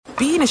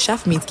being a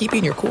chef means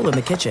keeping your cool in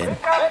the kitchen.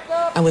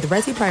 And with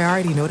Resi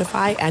Priority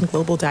Notify and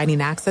Global Dining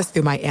Access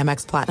through my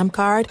Amex Platinum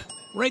card,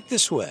 Right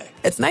this way.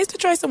 it's nice to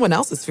try someone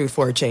else's food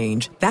for a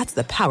change. That's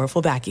the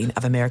powerful backing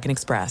of American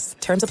Express.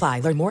 Terms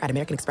apply. Learn more at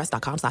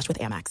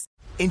americanexpress.com/withAmex.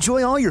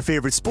 Enjoy all your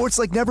favorite sports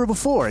like never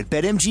before at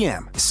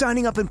BetMGM.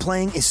 Signing up and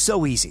playing is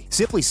so easy.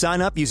 Simply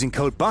sign up using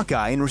code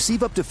Buckeye and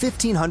receive up to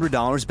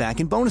 $1,500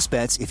 back in bonus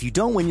bets if you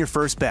don't win your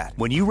first bet.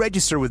 When you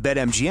register with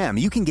BetMGM,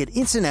 you can get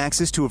instant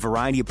access to a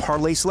variety of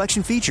parlay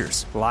selection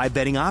features, live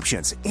betting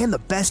options, and the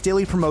best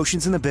daily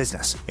promotions in the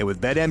business. And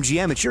with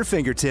BetMGM at your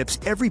fingertips,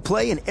 every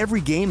play and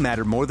every game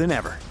matter more than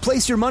ever.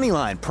 Place your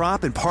moneyline,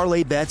 prop, and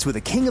parlay bets with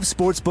the king of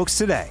sportsbooks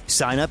today.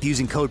 Sign up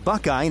using code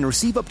Buckeye and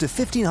receive up to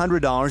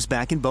 $1,500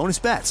 back in bonus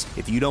bets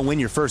if you don't win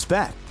your first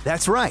bet.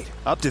 That's right,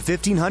 up to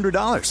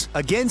 $1,500.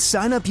 Again,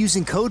 sign up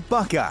using code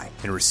Buckeye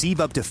and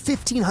receive up to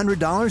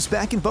 $1,500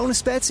 back in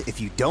bonus bets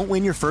if you don't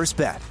win your first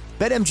bet.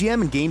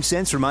 BetMGM and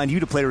GameSense remind you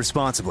to play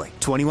responsibly.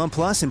 21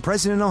 plus and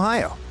present in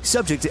Ohio.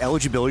 Subject to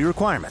eligibility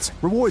requirements.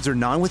 Rewards are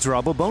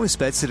non-withdrawable bonus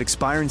bets that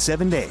expire in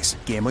 7 days.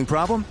 Gambling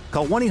problem?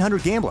 Call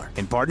 1-800-GAMBLER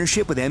in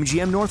partnership with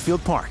MGM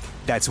Northfield Park.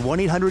 That's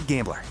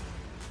 1-800-GAMBLER.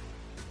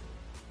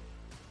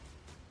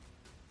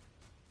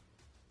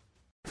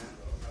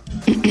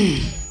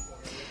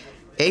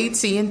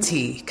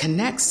 AT&T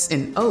connects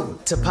an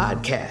ode to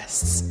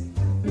podcasts.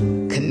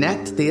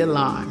 Connect the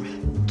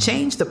alarm.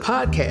 Change the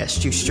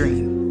podcast you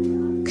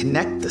stream.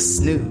 Connect the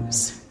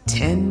snooze.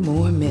 10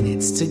 more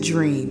minutes to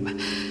dream.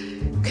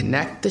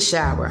 Connect the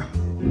shower.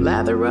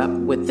 Lather up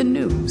with the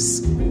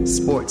news.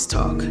 Sports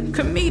talk,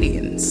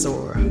 comedians,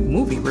 or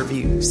movie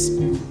reviews.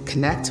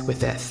 Connect with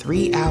that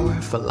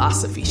 3-hour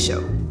philosophy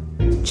show.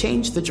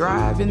 Change the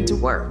drive into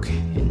work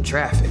in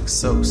traffic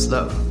so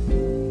slow.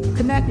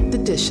 Connect the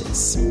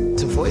dishes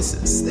to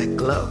voices that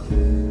glow.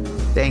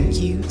 Thank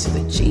you to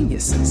the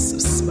geniuses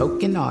of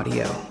spoken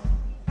audio.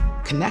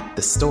 Connect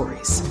the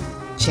stories.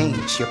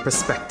 Change your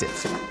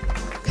perspective.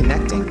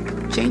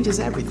 Connecting changes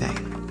everything.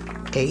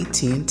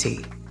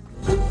 AT&T.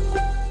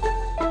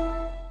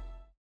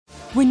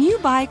 When you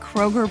buy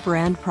Kroger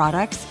brand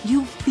products,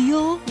 you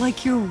feel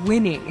like you're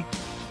winning.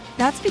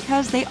 That's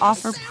because they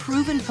offer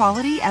proven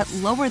quality at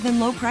lower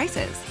than low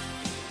prices.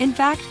 In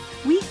fact,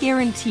 we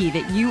guarantee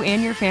that you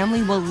and your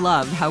family will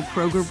love how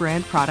Kroger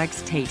brand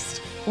products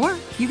taste, or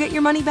you get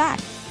your money back.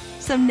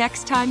 So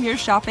next time you're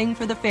shopping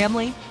for the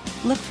family,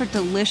 look for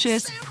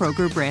delicious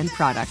Kroger brand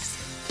products,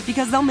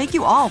 because they'll make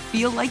you all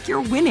feel like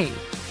you're winning.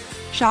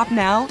 Shop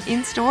now,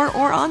 in-store,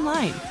 or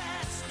online.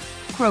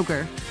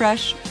 Kroger,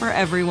 fresh for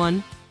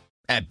everyone.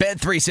 At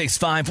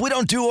Bet365, we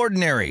don't do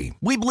ordinary.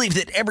 We believe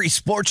that every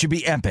sport should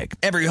be epic.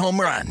 Every home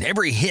run,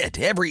 every hit,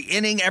 every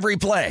inning, every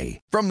play.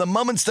 From the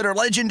moments that are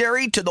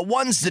legendary to the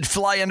ones that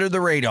fly under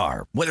the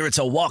radar. Whether it's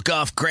a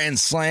walk-off grand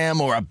slam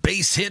or a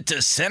base hit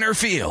to center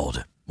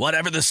field.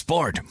 Whatever the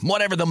sport,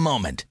 whatever the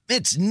moment.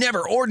 It's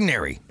never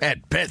ordinary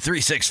at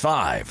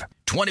Bet365.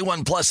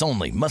 21 plus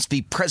only. Must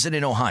be present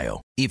in Ohio.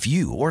 If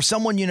you or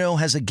someone you know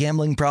has a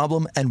gambling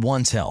problem and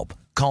wants help,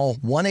 call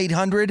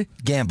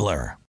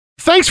 1-800-GAMBLER.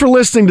 Thanks for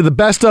listening to the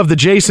Best of the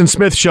Jason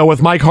Smith Show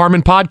with Mike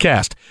Harmon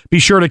podcast. Be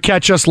sure to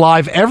catch us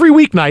live every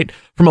weeknight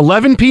from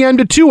 11 p.m.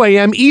 to 2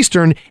 a.m.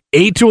 Eastern,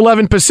 8 to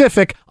 11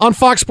 Pacific on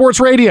Fox Sports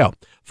Radio.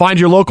 Find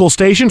your local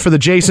station for the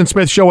Jason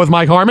Smith Show with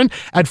Mike Harmon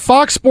at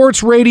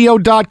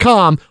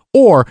foxsportsradio.com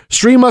or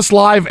stream us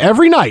live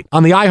every night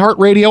on the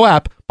iHeartRadio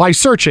app by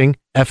searching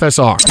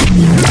FSR.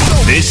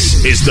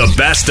 This is the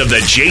Best of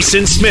the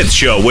Jason Smith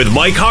Show with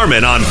Mike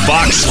Harmon on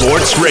Fox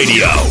Sports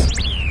Radio.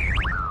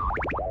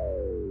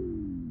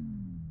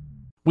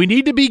 We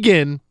need to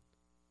begin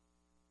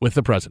with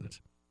the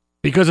president.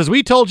 Because as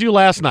we told you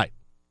last night,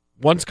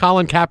 once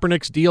Colin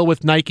Kaepernick's deal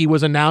with Nike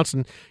was announced,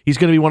 and he's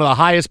going to be one of the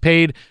highest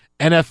paid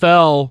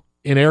NFL,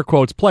 in air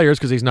quotes, players,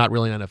 because he's not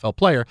really an NFL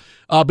player,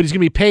 but he's going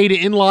to be paid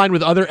in line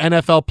with other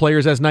NFL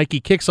players as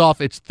Nike kicks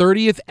off its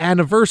 30th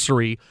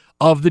anniversary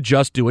of the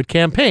Just Do It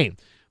campaign.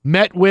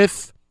 Met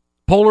with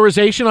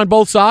polarization on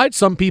both sides.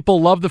 Some people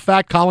love the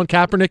fact Colin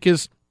Kaepernick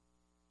is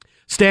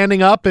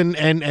standing up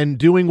and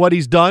doing what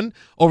he's done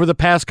over the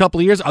past couple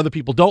of years. Other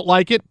people don't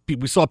like it.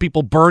 We saw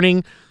people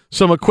burning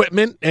some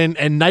equipment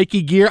and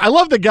Nike gear. I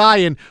love the guy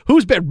in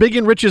Who's Big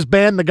and Rich's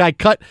Band. The guy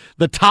cut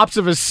the tops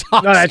of his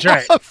socks that's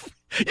right. off.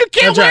 You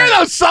can't wear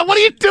those socks. What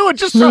are you doing?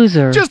 Just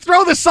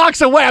throw the socks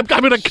away. I'm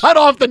going to cut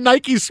off the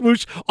Nike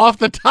swoosh off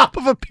the top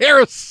of a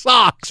pair of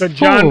socks. So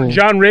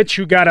John Rich,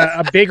 who got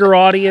a bigger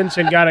audience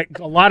and got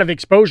a lot of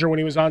exposure when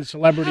he was on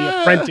Celebrity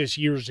Apprentice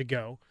years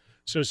ago.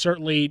 So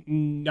certainly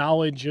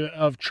knowledge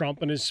of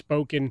Trump and has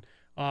spoken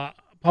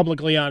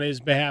publicly on his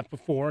behalf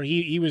before.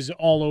 He was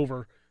all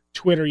over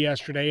Twitter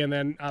yesterday, and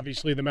then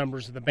obviously the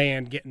members of the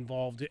band get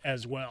involved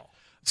as well.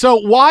 So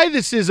why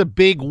this is a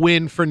big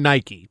win for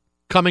Nike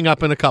coming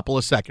up in a couple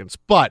of seconds,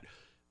 but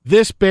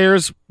this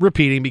bears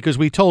repeating because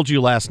we told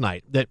you last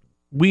night that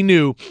we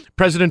knew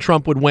President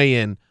Trump would weigh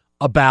in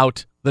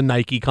about the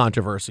Nike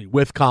controversy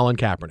with Colin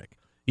Kaepernick.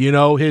 You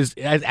know, as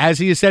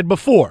he has said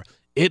before,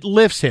 it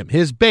lifts him,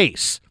 his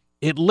base.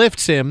 It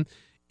lifts him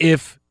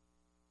if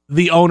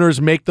the owners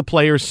make the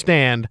players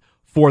stand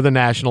for the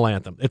national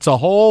anthem. It's a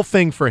whole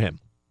thing for him.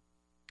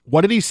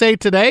 What did he say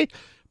today?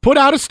 Put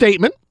out a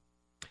statement,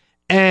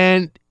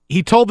 and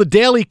he told the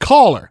Daily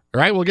Caller,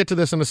 all right, we'll get to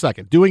this in a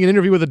second, doing an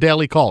interview with the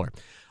Daily Caller.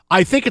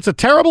 I think it's a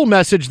terrible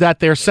message that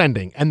they're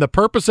sending, and the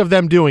purpose of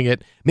them doing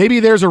it, maybe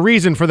there's a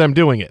reason for them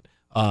doing it.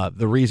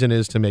 The reason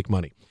is to make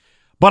money.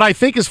 But I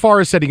think as far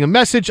as sending a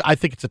message, I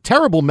think it's a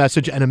terrible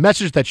message and a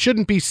message that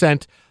shouldn't be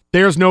sent.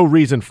 There's no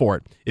reason for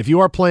it. If you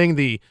are playing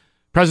the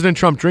President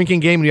Trump drinking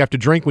game and you have to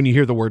drink when you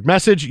hear the word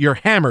message, you're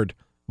hammered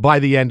by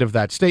the end of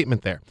that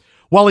statement there.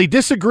 While he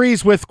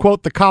disagrees with,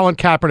 quote, the Colin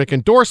Kaepernick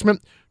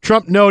endorsement,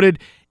 Trump noted,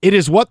 it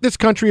is what this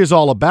country is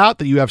all about,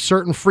 that you have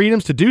certain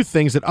freedoms to do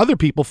things that other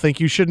people think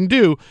you shouldn't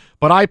do,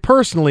 but I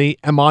personally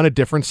am on a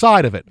different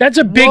side of it. That's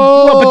a big,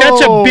 but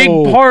that's a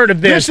big part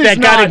of this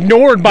that got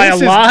ignored by a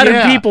lot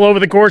of people over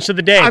the course of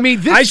the day. I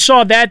mean, I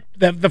saw that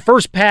the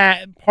first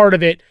part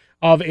of it,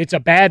 of it's a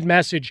bad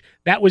message,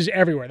 that was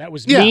everywhere. That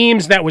was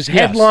memes, that was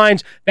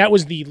headlines, that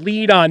was the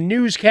lead on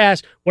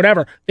newscasts,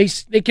 whatever.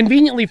 They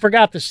conveniently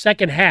forgot the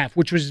second half,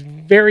 which was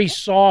very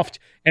soft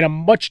and a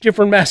much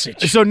different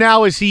message. So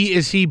now is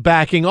he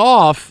backing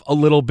off a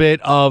little bit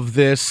of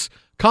this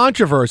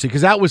controversy?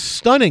 Because that was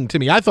stunning to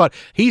me. I thought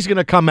he's going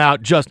to come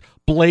out just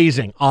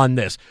blazing on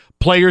this.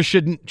 Players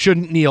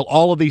shouldn't kneel,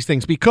 all of these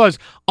things. Because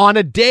on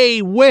a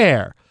day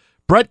where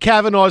Brett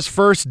Kavanaugh's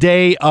first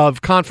day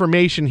of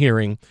confirmation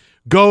hearing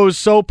goes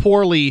so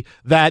poorly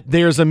that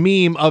there's a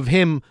meme of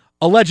him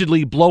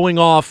allegedly blowing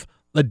off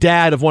the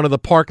dad of one of the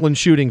Parkland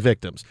shooting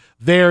victims.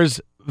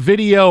 There's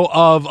video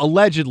of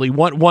allegedly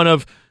one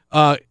of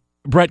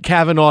Brett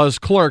Kavanaugh's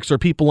clerks or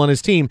people on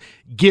his team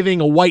giving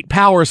a white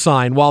power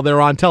sign while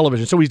they're on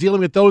television. So he's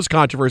dealing with those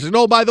controversies. And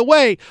oh, by the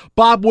way,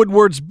 Bob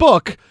Woodward's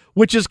book,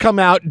 which has come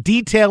out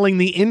detailing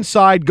the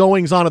inside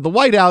goings-on of the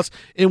White House,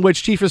 in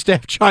which Chief of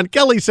Staff John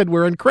Kelly said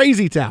we're in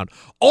crazy town.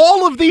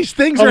 All of these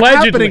things are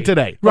happening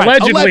today.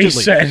 Right.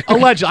 Allegedly.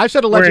 Allegedly. I've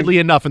said allegedly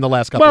enough in the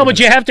last couple of minutes. Well, but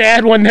you have to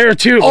add one there,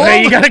 too.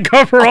 You got to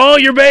cover all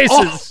your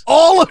bases.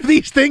 All of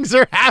these things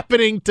are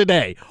happening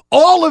today.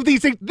 All of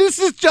these things. This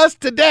is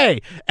just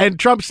today. And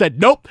Trump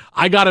said, nope,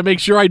 I got to make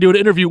sure I do an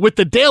interview with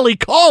the Daily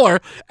Caller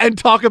and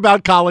talk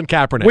about Colin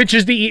Kaepernick. Which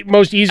is the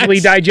most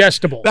easily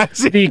digestible. That's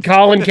the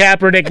Colin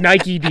Kaepernick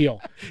Nike deal.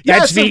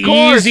 That's the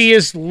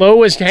easiest,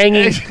 lowest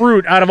hanging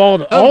fruit out of all of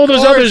them. All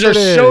those others are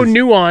so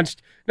nuanced.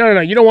 No,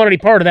 you don't want any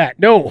part of that.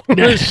 No,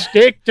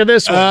 stick to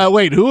this one.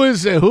 Wait, who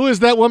is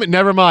that woman?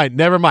 Never mind.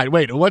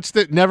 Wait, what's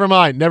the? Never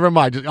mind.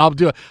 I'll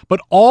do it. But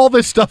all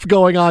this stuff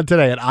going on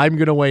today, and I'm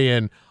going to weigh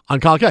in on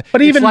Colin Kaepernick.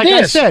 But even like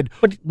this, I said,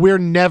 we're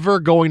never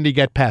going to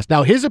get past.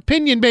 Now, his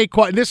opinion may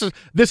quite. This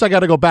I got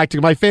to go back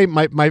to my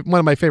one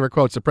of my favorite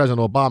quotes of President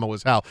Obama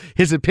was how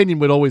his opinion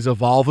would always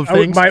evolve of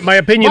things. My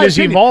opinion is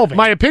evolving.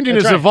 My opinion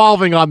is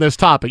evolving on this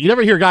topic. You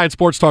never hear a guy in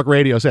Sports Talk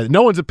Radio say that.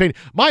 No one's opinion.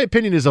 My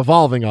opinion is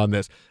evolving on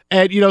this.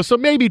 And, so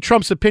maybe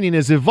Trump's opinion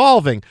is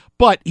evolving,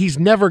 but he's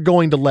never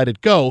going to let it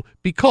go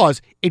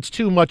because it's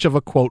too much of a,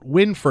 quote,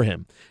 win for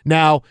him.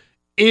 Now,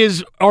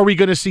 are we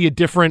going to see a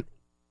different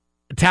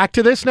tack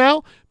to this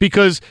now?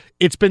 Because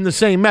it's been the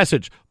same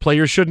message.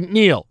 Players shouldn't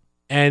kneel,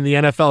 and the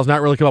NFL has not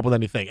really come up with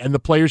anything. And the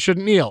players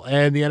shouldn't kneel,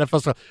 and the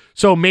NFL.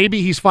 So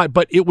maybe he's fine,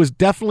 but it was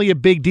definitely a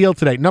big deal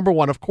today. Number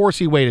one, of course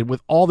he waited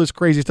with all this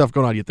crazy stuff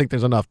going on. You'd think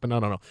there's enough, but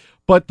no.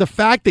 But the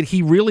fact that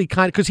he really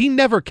because he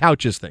never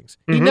couches things.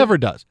 He never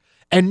does.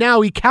 And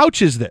now he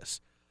couches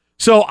this.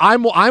 So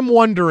I'm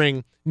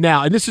wondering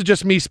now, and this is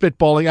just me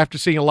spitballing after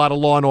seeing a lot of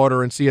Law and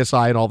Order and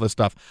CSI and all this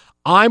stuff.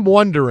 I'm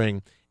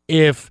wondering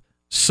if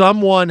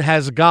someone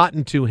has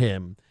gotten to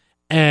him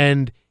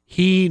and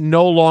he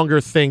no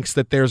longer thinks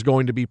that there's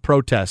going to be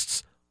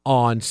protests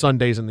on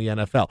Sundays in the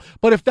NFL.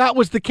 But if that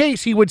was the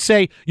case, he would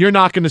say, you're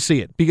not going to see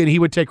it, because he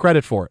would take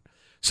credit for it.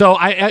 So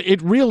I'm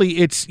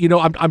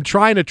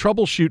trying to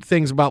troubleshoot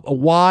things about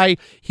why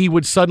he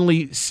would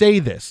suddenly say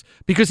this,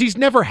 because he's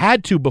never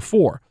had to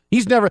before.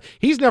 He's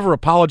never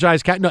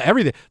apologized. No,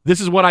 everything.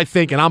 This is what I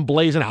think, and I'm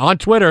blazing on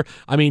Twitter.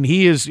 I mean,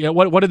 he is.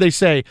 What did they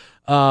say?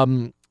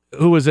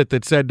 Who was it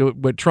that said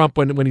with Trump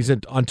when he's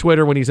on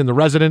Twitter, when he's in the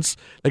residence,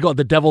 they call it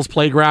the Devil's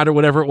Playground or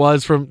whatever it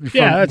was from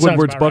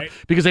Woodward's book, right?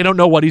 Because they don't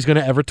know what he's going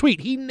to ever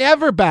tweet. He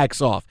never backs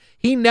off.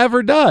 He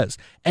never does.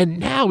 And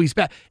now he's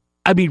back.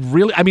 I mean,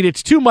 really,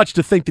 it's too much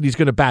to think that he's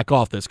going to back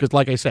off this because,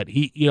 like I said,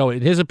 he,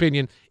 in his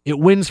opinion, it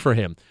wins for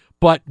him.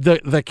 But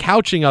the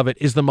couching of it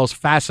is the most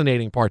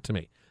fascinating part to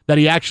me, that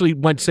he actually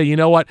went to say, you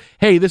know what,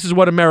 hey, this is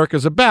what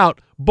America's about,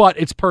 but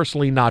it's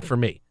personally not for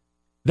me.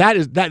 That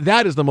is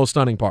the most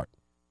stunning part.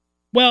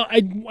 Well,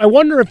 I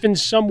wonder if in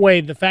some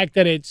way the fact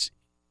that it's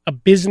a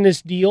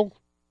business deal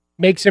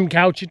makes him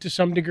couch it to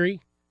some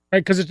degree, right?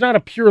 Because it's not a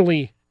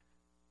purely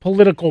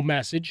political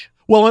message.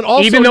 Well, and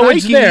also even though Nike,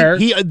 it's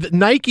there,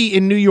 Nike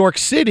in New York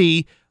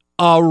City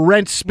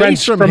rents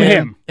space from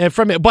him, and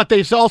but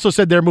they also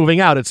said they're moving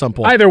out at some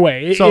point. Either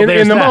way, so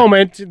in the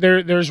moment,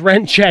 there's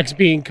rent checks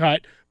being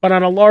cut, but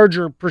on a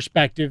larger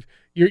perspective,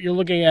 you're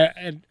looking at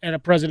a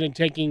president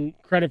taking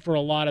credit for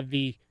a lot of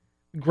the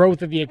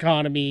growth of the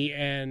economy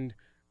and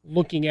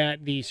looking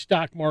at the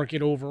stock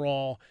market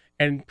overall,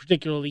 and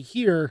particularly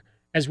here,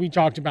 as we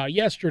talked about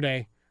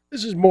yesterday,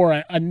 this is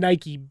more a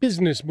Nike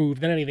business move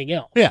than anything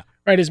else. Yeah.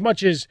 Right? As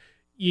much as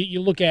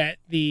you look at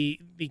the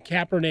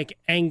Kaepernick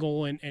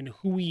angle and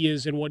who he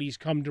is and what he's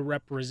come to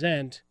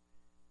represent,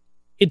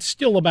 it's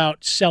still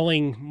about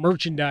selling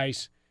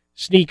merchandise,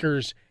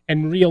 sneakers,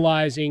 and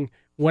realizing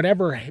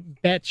whatever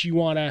bets you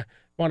want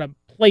to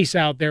place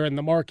out there in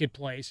the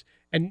marketplace.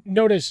 And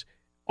notice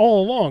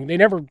all along, they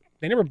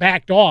never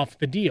backed off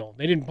the deal.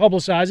 They didn't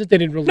publicize it. They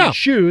didn't release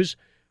shoes.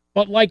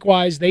 But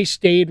likewise, they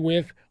stayed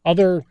with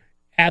other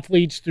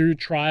athletes through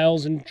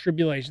trials and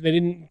tribulations. They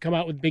didn't come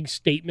out with big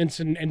statements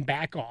and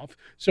back off.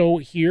 So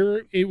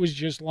here it was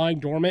just lying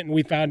dormant, and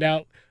we found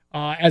out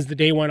as the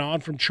day went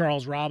on from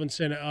Charles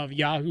Robinson of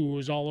Yahoo, who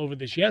was all over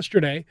this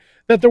yesterday,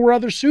 that there were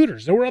other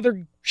suitors. There were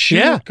other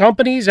shoe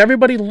companies,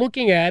 everybody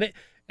looking at it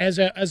as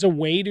a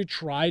way to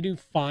try to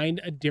find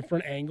a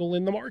different angle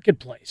in the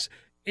marketplace.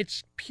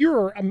 It's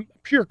pure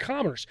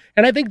commerce.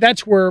 And I think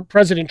that's where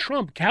President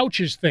Trump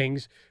couches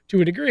things to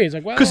a degree. It's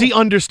like, well, because he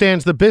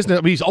understands the business.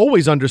 I mean, he's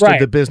always understood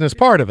the business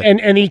part of it.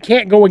 And he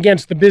can't go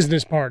against the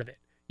business part of it.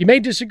 You may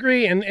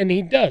disagree, and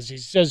he does. He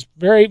says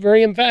very,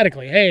 very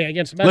emphatically, hey,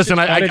 against the message. Listen,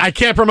 I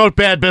can't promote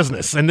bad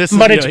business, and this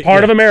but it's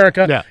part of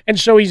America. Yeah. And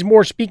so he's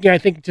more speaking, I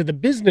think, to the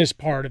business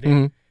part of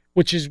it,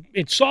 which is,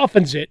 it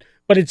softens it,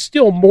 but it's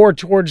still more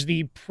towards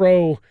the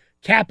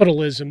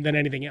pro-capitalism than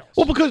anything else.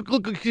 Well, because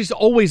look, he's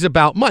always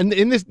about money.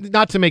 In this,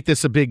 not to make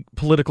this a big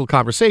political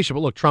conversation, but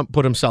look, Trump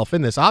put himself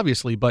in this,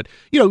 obviously. But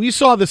you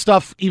saw the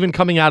stuff even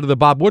coming out of the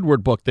Bob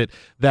Woodward book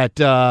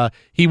that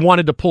he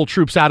wanted to pull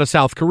troops out of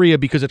South Korea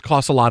because it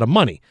costs a lot of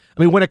money.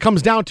 I mean, when it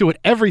comes down to it,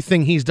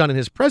 everything he's done in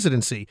his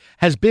presidency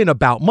has been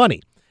about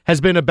money. Has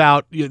been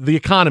about the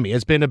economy,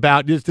 has been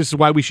about this is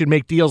why we should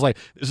make deals like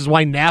this is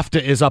why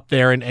NAFTA is up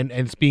there and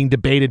it's being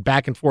debated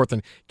back and forth,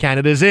 and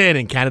Canada's in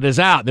and Canada's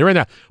out. They're in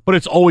there, but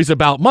it's always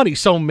about money.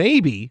 So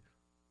maybe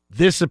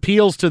this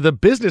appeals to the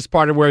business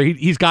part of where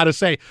he's got to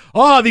say,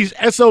 oh, these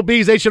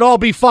SOBs, they should all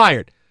be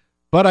fired.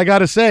 But I got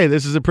to say,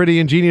 this is a pretty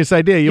ingenious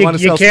idea. You want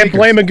to sell can't sneakers.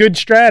 blame a good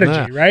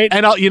strategy, right?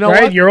 And you know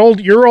right? what?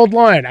 Your old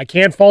line, I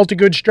can't fault a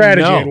good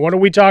strategy. No. And what do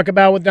we talk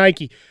about with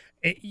Nike?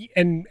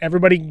 And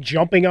everybody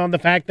jumping on the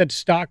fact that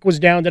stock was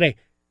down today.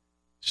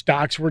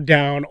 Stocks were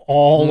down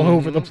all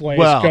over the place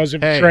because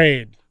of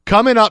trade.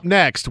 Coming up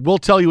next, we'll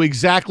tell you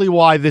exactly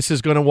why this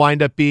is going to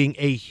wind up being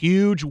a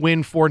huge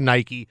win for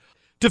Nike.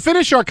 To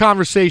finish our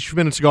conversation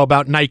minutes ago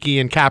about Nike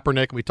and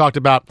Kaepernick, we talked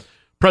about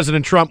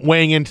President Trump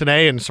weighing in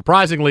today and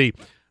surprisingly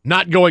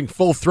not going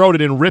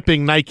full-throated and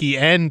ripping Nike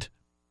and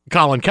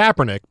Colin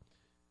Kaepernick.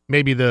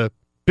 Maybe the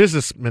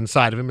businessman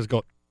side of him is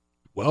going,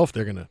 well, if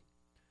they're going to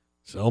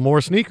sell more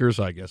sneakers,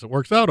 I guess it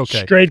works out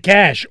okay. Straight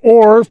cash.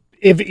 Or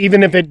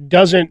even if it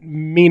doesn't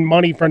mean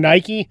money for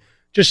Nike,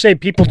 just say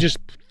people just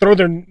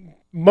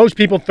most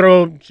people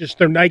throw just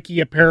their Nike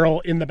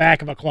apparel in the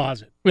back of a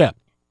closet. Yeah.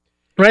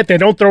 Right? They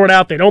don't throw it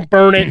out. They don't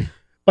burn it.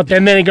 But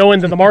then they go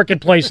into the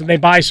marketplace and they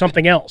buy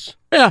something else.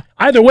 Yeah.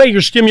 Either way,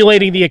 you're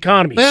stimulating the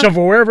economy. Yeah. So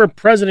for wherever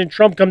President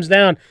Trump comes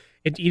down,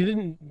 he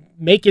didn't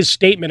make his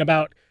statement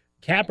about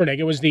Kaepernick.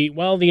 It was the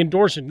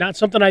endorsement. Not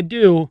something I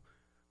do.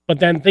 But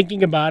then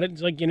thinking about it,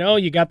 it's like,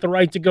 you got the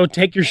right to go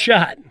take your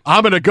shot.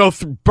 I'm going to go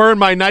burn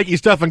my Nike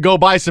stuff and go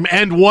buy some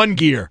End One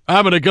gear.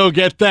 I'm going to go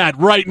get that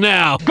right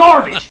now.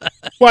 Garbage!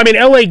 Well, I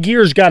mean, LA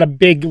Gear's got a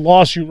big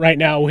lawsuit right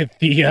now with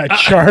the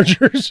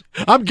Chargers.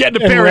 I'm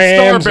getting a pair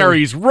of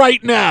Starberries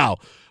right now.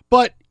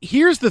 But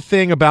here's the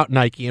thing about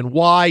Nike and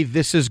why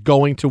this is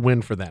going to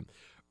win for them.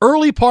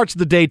 Early parts of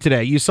the day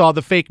today, you saw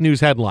the fake news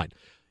headline.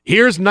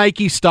 Here's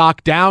Nike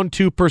stock down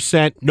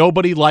 2%.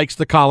 Nobody likes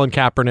the Colin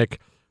Kaepernick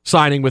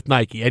signing with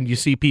Nike. And you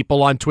see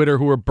people on Twitter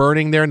who are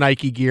burning their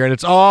Nike gear, and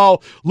it's,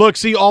 look,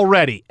 see,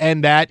 already.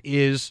 And that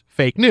is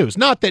fake news.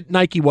 Not that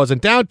Nike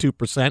wasn't down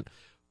 2%,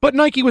 but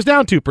Nike was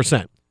down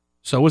 2%.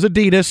 So was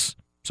Adidas.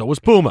 So was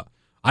Puma.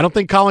 I don't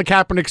think Colin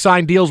Kaepernick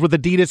signed deals with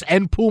Adidas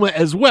and Puma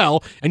as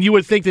well, and you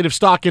would think that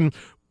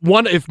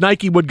if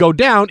Nike would go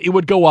down, it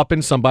would go up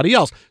in somebody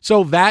else.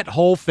 So that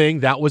whole thing,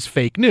 that was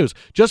fake news.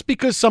 Just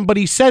because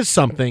somebody says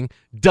something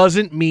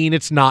doesn't mean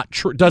it's not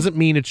true. Doesn't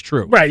mean it's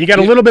true. Right. You got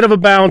a little bit of a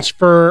bounce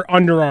for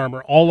Under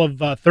Armour, all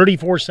of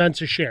 34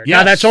 cents a share. Yes.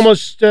 Now that's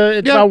almost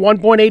about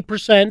 1.8%.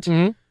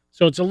 Mm-hmm.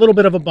 So it's a little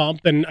bit of a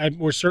bump, and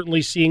we're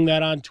certainly seeing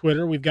that on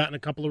Twitter. We've gotten a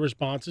couple of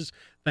responses.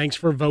 Thanks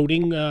for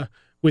voting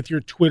with your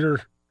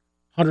Twitter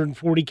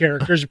 140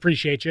 characters.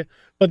 Appreciate you.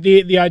 But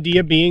the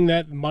idea being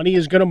that money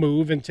is going to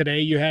move, and today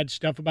you had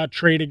stuff about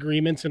trade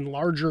agreements and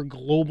larger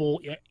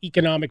global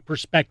economic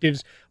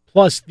perspectives,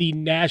 plus the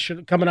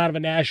coming out of a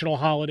national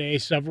holiday,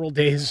 several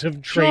days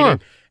of trade,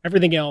 and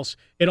everything else.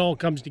 It all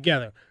comes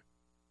together.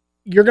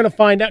 you're going to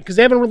find out because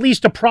they haven't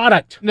released a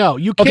product. No,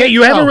 you can't. Okay,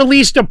 you haven't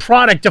released a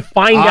product to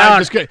find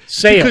out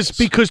sales.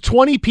 Because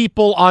 20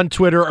 people on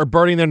Twitter are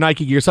burning their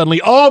Nike gear. Suddenly,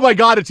 oh my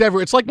God, it's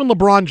everywhere. It's like when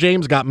LeBron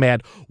James got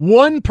mad.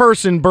 One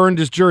person burned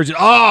his jersey.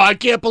 Oh, I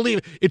can't believe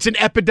it. It's an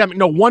epidemic.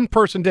 No, one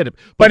person did it.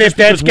 But if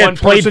that's get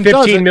played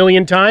 15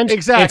 million times,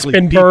 exactly, it's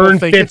been burned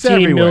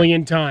 15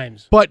 million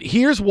times. But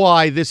here's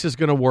why this is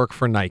going to work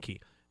for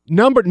Nike.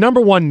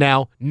 Number one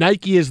now,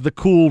 Nike is the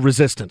cool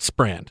resistance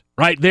brand,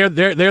 right? They're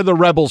the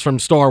rebels from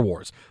Star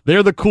Wars.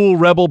 They're the cool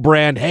rebel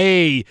brand.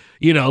 Hey,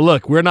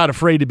 look, we're not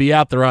afraid to be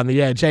out there on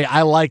the edge. Hey,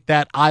 I like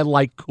that. I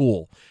like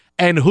cool.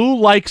 And who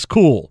likes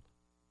cool?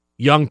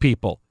 Young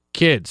people,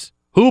 kids.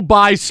 Who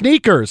buys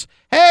sneakers?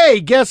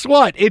 Hey, guess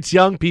what? It's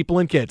young people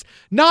and kids.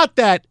 Not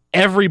that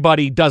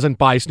everybody doesn't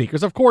buy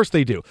sneakers. Of course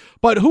they do.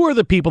 But who are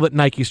the people that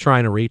Nike's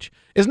trying to reach?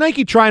 Is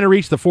Nike trying to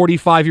reach the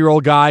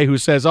 45-year-old guy who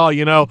says, all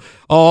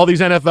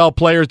these NFL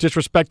players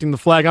disrespecting the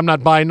flag, I'm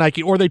not buying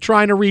Nike? Or are they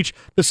trying to reach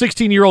the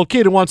 16-year-old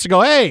kid who wants to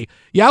go, hey,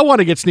 yeah, I want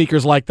to get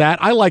sneakers like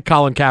that. I like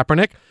Colin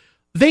Kaepernick.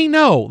 They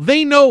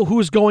know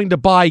who's going to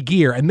buy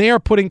gear, and they are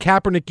putting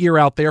Kaepernick gear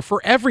out there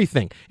for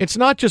everything. It's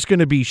not just going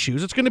to be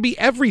shoes. It's going to be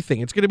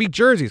everything. It's going to be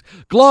jerseys,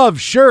 gloves,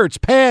 shirts,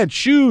 pants,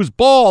 shoes,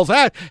 balls.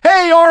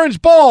 Hey,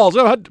 orange balls.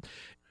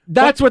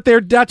 That's what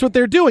they're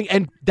doing,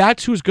 and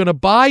that's who's going to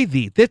buy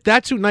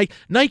that's who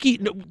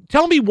Nike.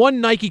 Tell me one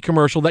Nike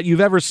commercial that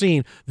you've ever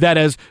seen that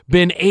has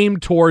been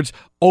aimed towards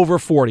over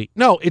 40.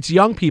 No, it's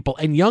young people,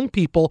 and young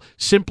people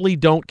simply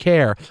don't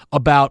care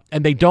about,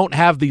 and they don't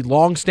have the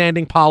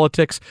long-standing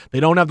politics. They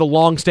don't have the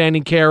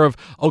long-standing care of,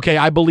 okay,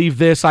 I believe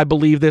this, I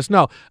believe this.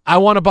 No, I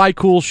want to buy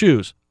cool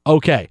shoes.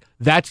 Okay,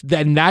 that's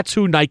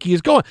who Nike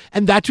is going,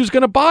 and that's who's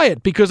going to buy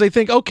it because they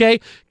think, okay,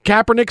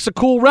 Kaepernick's a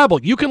cool rebel.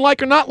 You can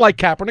like or not like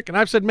Kaepernick, and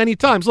I've said many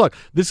times, look,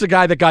 this is a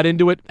guy that got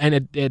into it, and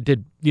it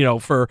did,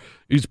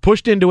 he's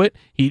pushed into it.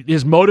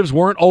 His motives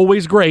weren't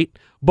always great,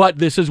 but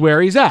this is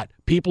where he's at.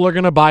 People are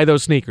going to buy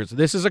those sneakers.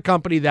 This is a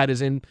company that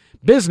is in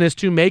business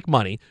to make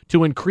money,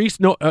 to increase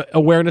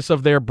awareness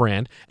of their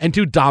brand, and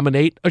to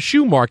dominate a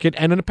shoe market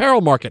and an apparel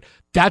market.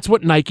 That's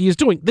what Nike is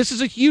doing. This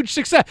is a huge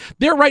success.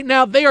 They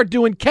are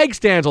doing keg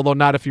stands, although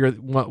not if you're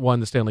won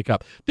the Stanley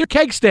Cup. They're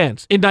keg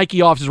stands in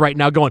Nike offices right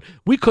now going,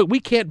 we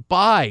can't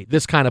buy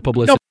this kind of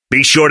publicity.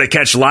 Be sure to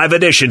catch live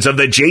editions of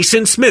The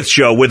Jason Smith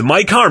Show with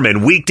Mike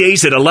Harmon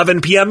weekdays at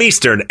 11 p.m.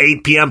 Eastern,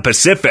 8 p.m.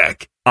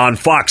 Pacific on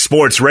Fox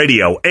Sports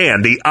Radio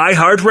and the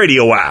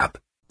iHeartRadio app.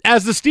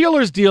 As the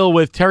Steelers deal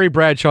with Terry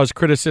Bradshaw's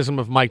criticism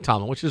of Mike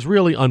Tomlin, which is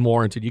really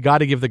unwarranted, you got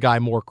to give the guy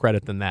more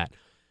credit than that.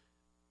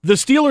 The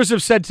Steelers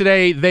have said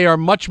today they are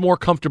much more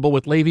comfortable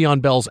with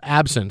Le'Veon Bell's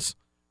absence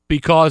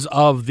because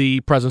of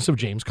the presence of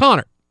James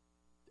Conner.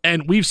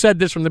 And we've said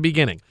this from the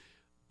beginning.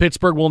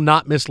 Pittsburgh will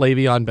not miss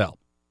Le'Veon Bell.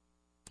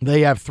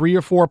 They have 3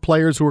 or 4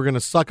 players who are going to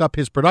suck up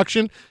his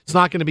production. It's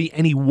not going to be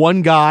any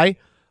one guy,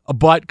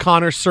 but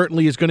Conner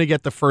certainly is going to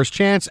get the first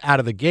chance out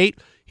of the gate.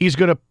 He's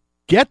going to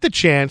get the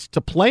chance to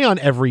play on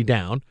every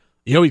down.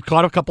 He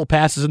caught a couple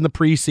passes in the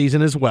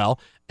preseason as well,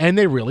 and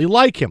they really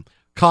like him.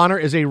 Conner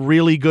is a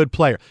really good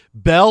player.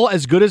 Bell,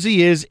 as good as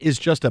he is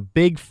just a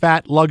big,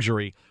 fat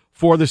luxury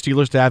for the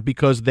Steelers to have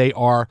because they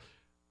are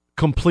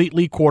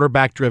completely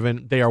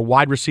quarterback-driven. They are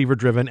wide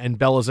receiver-driven, and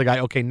Bell is a guy,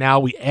 okay, now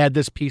we add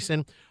this piece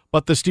in,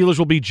 but the Steelers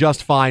will be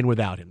just fine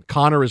without him.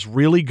 Conner is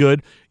really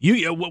good.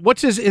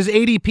 What's his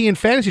ADP in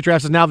fantasy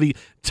drafts is now the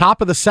top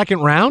of the second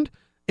round?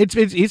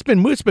 It's been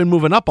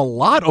moving up a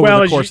lot over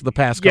the course of the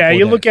past couple of days.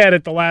 Yeah, you look at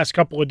it the last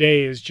couple of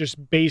days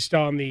just based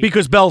on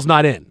because Bell's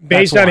not in.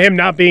 Based on him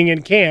not being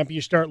in camp,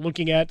 you start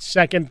looking at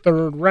second,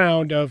 third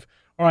round of,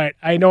 all right,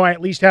 I know I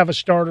at least have a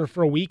starter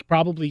for a week,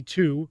 probably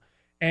 2,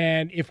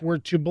 and if we're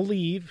to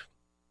believe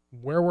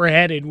where we're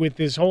headed with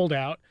this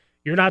holdout,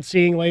 you're not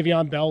seeing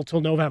Le'Veon Bell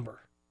till November.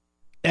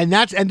 And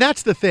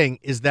that's the thing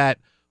is that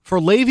for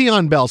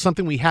Le'Veon Bell,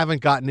 something we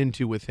haven't gotten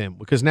into with him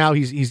because now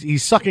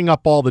he's sucking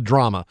up all the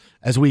drama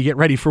as we get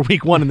ready for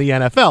week 1 in the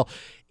NFL,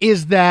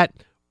 is that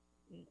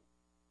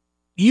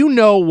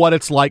what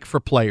it's like for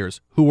players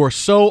who are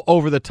so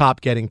over the top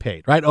getting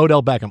paid, right?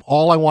 Odell Beckham,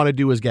 all I want to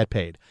do is get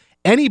paid.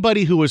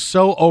 Anybody who is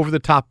so over the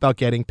top about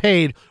getting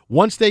paid,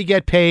 once they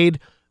get paid,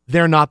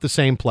 they're not the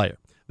same player.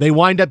 They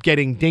wind up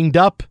getting dinged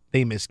up.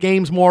 They miss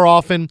games more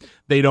often.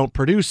 They don't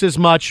produce as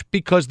much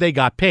because they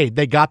got paid.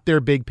 They got their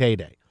big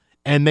payday.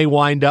 And they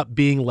wind up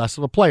being less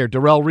of a player.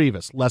 Darrelle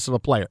Revis, less of a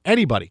player.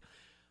 Anybody.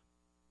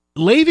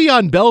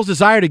 Le'Veon Bell's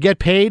desire to get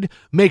paid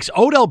makes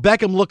Odell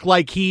Beckham look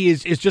like he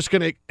is just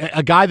going to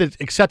a guy that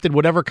accepted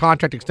whatever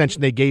contract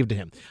extension they gave to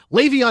him.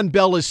 Le'Veon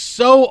Bell is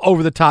so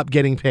over the top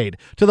getting paid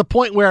to the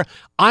point where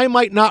I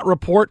might not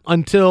report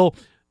until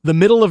the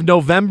middle of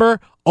November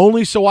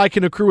only so I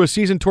can accrue a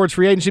season towards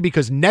free agency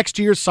because next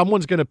year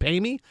someone's going to pay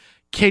me.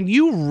 Can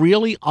you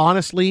really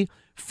honestly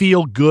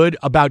feel good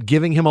about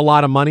giving him a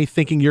lot of money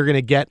thinking you're going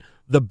to get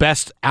the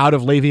best out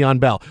of Le'Veon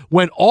Bell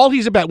when all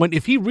he's about,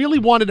 if he really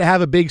wanted to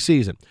have a big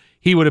season,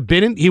 he would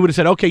have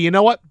said, okay, you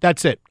know what?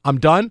 That's it. I'm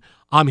done.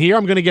 I'm here.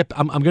 I'm going to get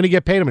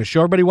paid. I'm going to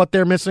show everybody what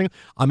they're missing.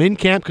 I'm in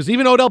camp because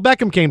even Odell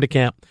Beckham came to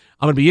camp.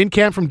 I'm going to be in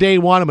camp from day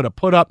one. I'm going to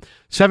put up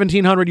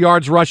 1,700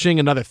 yards rushing,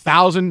 another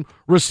 1,000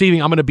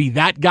 receiving. I'm going to be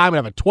that guy. I'm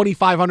going to have a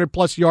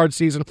 2,500-plus yard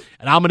season,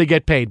 and I'm going to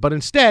get paid. But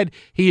instead,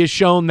 he has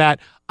shown that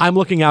I'm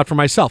looking out for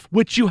myself,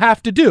 which you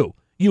have to do.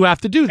 You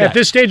have to do that. At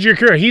this stage of your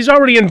career, he's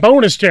already in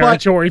bonus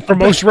territory for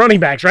most running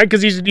backs, right?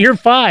 Because he's in year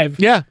 5.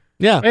 Yeah.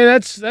 I mean,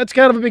 that's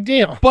kind of a big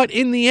deal. But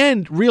in the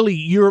end, really,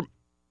 you're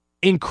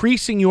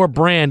increasing your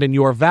brand and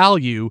your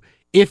value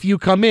if you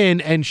come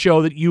in and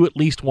show that you at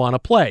least want to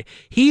play.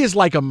 He is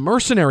like a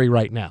mercenary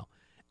right now,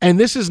 and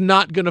this is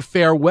not going to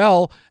fare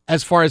well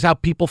as far as how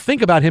people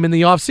think about him in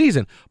the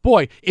offseason.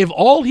 Boy, if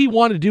all he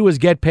wanted to do was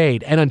get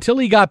paid, and until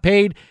he got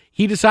paid,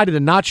 he decided to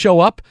not show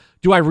up,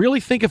 do I really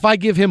think if I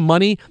give him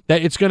money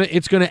that it's gonna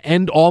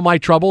end all my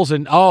troubles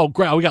and, oh,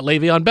 great, we got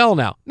Le'Veon Bell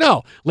now?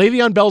 No,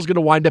 Le'Veon Bell's going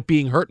to wind up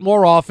being hurt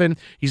more often.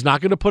 He's not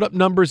going to put up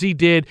numbers he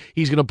did.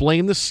 He's going to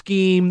blame the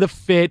scheme, the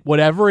fit,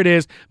 whatever it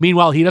is.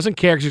 Meanwhile, he doesn't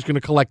care because he's going to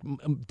collect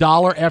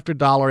dollar after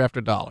dollar after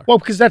dollar. Well,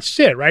 because that's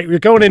it, right? We're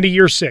going into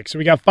year 6. So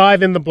we got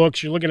 5 in the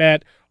books. You're looking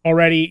at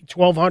already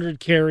 1,200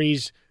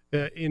 carries,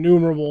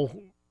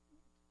 innumerable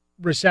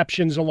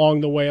receptions along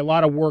the way, a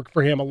lot of work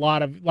for him, a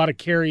lot of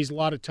carries, a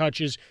lot of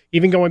touches,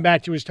 even going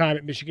back to his time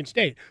at Michigan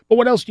State. But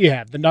what else do you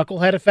have? The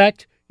knucklehead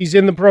effect? He's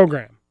in the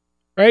program,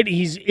 right?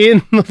 He's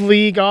in the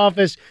league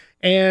office,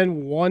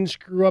 and one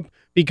screw-up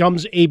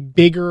becomes a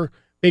bigger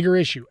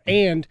issue.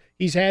 And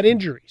he's had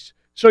injuries.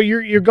 So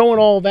you're going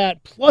all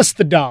that plus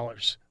the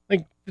dollars.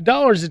 Like the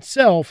dollars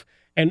itself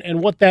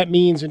and what that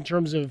means in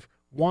terms of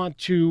want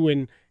to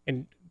and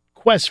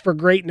quest for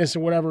greatness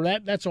and whatever,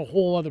 that's a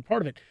whole other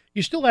part of it.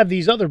 You still have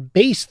these other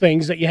base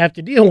things that you have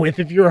to deal with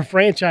if you're a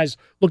franchise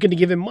looking to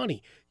give him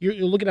money. You're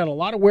looking at a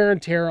lot of wear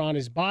and tear on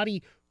his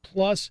body,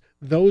 plus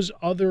those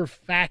other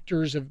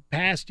factors of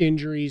past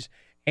injuries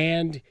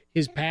and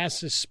his past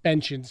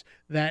suspensions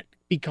that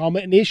become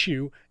an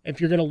issue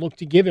if you're going to look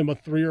to give him a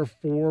 3 or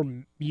 4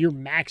 year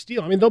max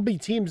deal. I mean, there'll be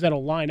teams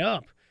that'll line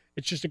up.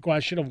 It's just a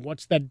question of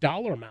what's that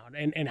dollar amount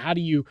and how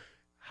do you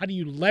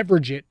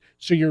leverage it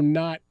so you're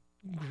not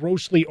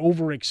grossly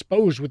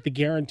overexposed with the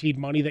guaranteed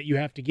money that you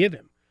have to give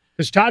him.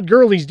 Because Todd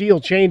Gurley's deal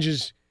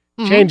changed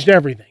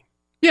everything.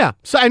 Yeah,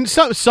 so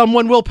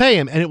someone will pay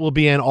him, and it will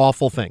be an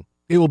awful thing.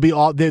 It will be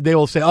all they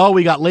will say, "Oh,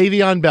 we got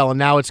Le'Veon Bell," and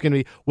now it's going to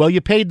be, "Well,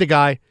 you paid the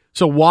guy,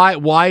 so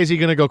why is he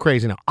going to go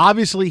crazy now?"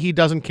 Obviously, he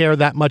doesn't care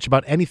that much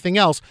about anything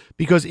else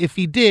because if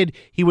he did,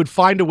 he would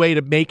find a way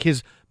to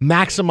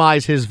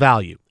maximize his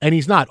value, and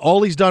he's not.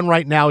 All he's done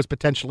right now is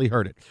potentially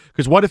hurt it.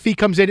 Because what if he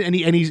comes in and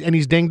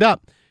he's dinged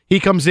up? He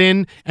comes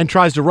in and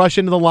tries to rush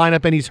into the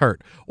lineup and he's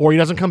hurt. Or he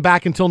doesn't come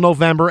back until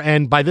November,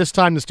 and by this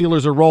time the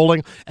Steelers are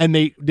rolling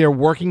and they're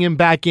working him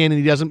back in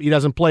and he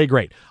doesn't play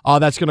great.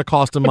 That's going to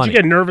cost him money. But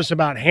you get nervous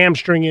about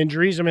hamstring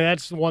injuries. I mean,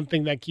 that's the one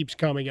thing that keeps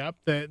coming up,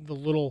 the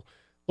little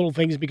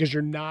things because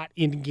you're not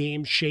in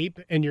game shape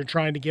and you're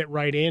trying to get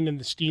right in, and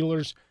the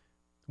Steelers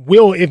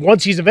will, if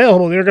once he's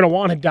available, they're going to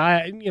want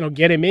to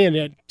get him in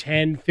at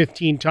 10,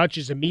 15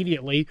 touches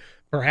immediately,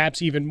 perhaps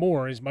even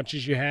more, as much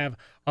as you have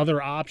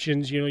other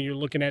options. You're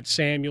looking at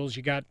Samuels,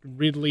 you got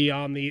Ridley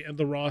on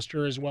the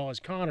roster as well as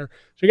Connor.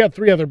 So you got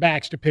 3 other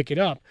backs to pick it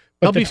up.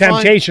 But the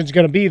temptation's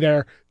going to be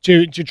there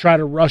to try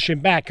to rush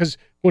him back because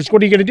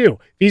what are you going to do? If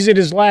he's in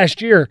his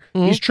last year,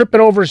 he's tripping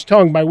over his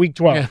tongue by week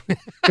 12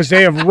 because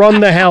they have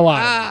run the hell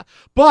out of him.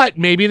 But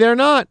maybe they're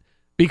not.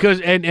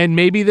 Because and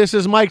maybe this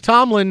is Mike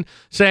Tomlin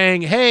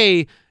saying,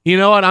 "Hey, you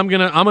know what? I'm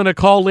gonna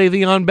call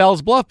Le'Veon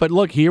Bell's bluff." But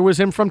look, here was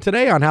him from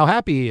today on how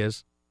happy he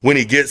is. When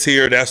he gets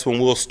here, that's when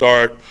we'll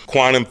start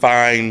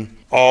quantifying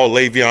all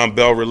Le'Veon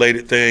Bell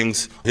related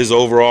things, his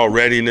overall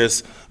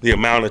readiness, the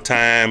amount of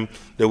time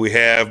that we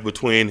have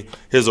between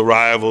his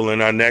arrival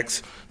and our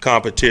next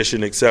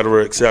competition, et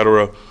cetera, et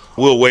cetera.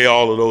 We'll weigh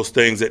all of those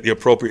things at the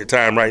appropriate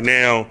time. Right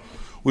now,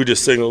 we're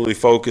just singularly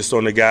focused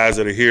on the guys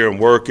that are here and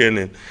working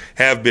and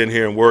have been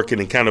here and working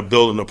and kind of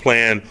building a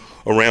plan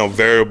around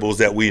variables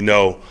that we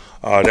know.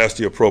 That's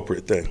the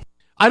appropriate thing.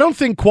 I don't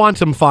think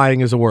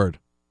quantifying is a word.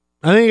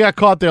 I think you got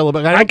caught there a little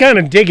bit. I kind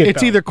of dig it,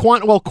 It's either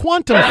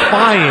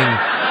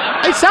quantifying.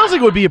 It sounds like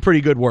it would be a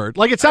pretty good word.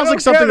 Like, it sounds like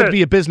something that would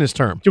be a business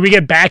term. Do we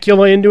get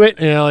Bacula into it?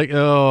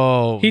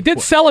 Yeah, He did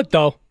sell it,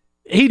 though.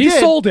 He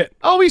sold it.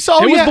 Oh, he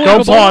sold it.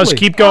 Don't pause.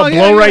 Keep going.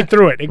 Blow right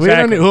through it.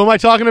 Exactly. Who am I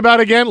talking about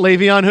again?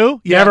 Le'Veon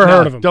who? Never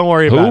heard of him. Don't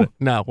worry about it.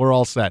 No, we're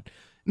all set.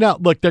 No,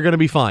 look, they're going to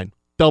be fine.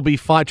 They'll be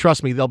fine.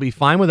 Trust me, they'll be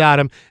fine without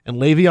him. And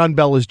Le'Veon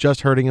Bell is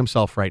just hurting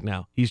himself right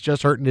now. He's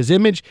just hurting his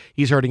image.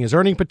 He's hurting his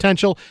earning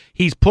potential.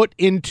 He's put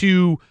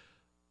into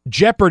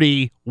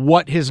jeopardy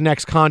what his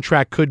next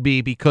contract could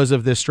be because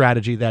of this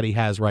strategy that he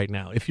has right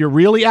now. If you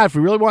really want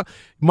to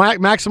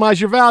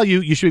maximize your value,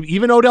 you should.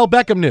 Even Odell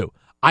Beckham knew,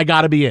 I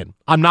got to be in.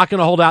 I'm not going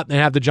to hold out and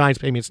have the Giants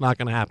pay me. It's not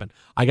going to happen.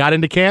 I got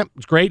into camp.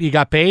 It's great. He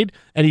got paid,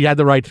 and he had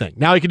the right thing.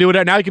 Now he can do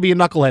it. Now he can be a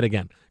knucklehead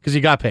again because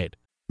he got paid.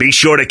 Be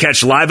sure to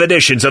catch live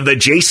editions of The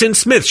Jason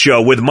Smith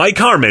Show with Mike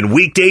Harmon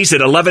weekdays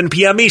at 11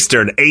 p.m.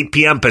 Eastern, 8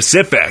 p.m.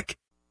 Pacific.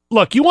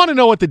 Look, you want to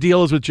know what the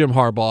deal is with Jim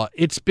Harbaugh?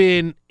 It's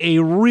been a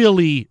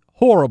really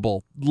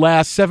horrible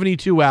last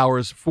 72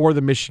 hours for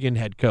the Michigan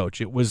head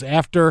coach. It was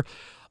after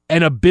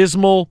an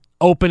abysmal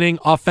opening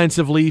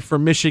offensively for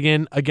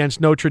Michigan against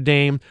Notre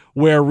Dame,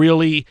 where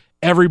really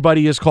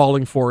everybody is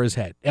calling for his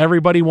head.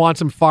 Everybody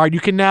wants him fired. You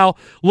can now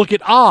look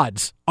at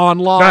odds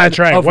online. That's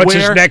right. Of What's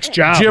where his next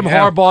job? Jim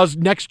Harbaugh's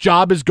next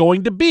job is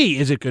going to be.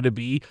 Is it going to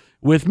be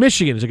with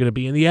Michigan? Is it going to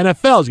be in the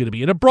NFL? Is it going to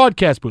be in a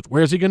broadcast booth?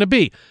 Where is he going to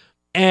be?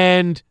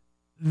 And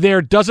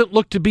there doesn't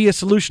look to be a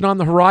solution on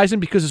the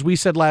horizon because, as we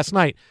said last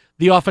night,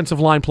 the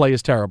offensive line play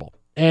is terrible.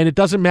 And it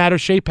doesn't matter,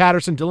 Shea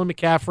Patterson, Dylan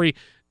McCaffrey,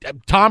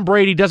 Tom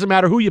Brady, doesn't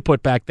matter who you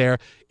put back there.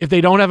 If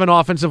they don't have an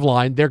offensive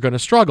line, they're going to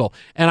struggle.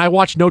 And I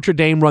watched Notre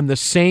Dame run the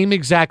same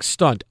exact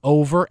stunt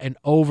over and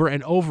over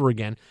and over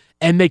again,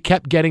 and they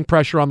kept getting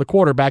pressure on the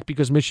quarterback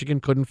because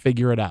Michigan couldn't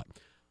figure it out.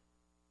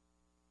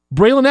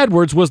 Braylon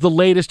Edwards was the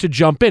latest to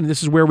jump in.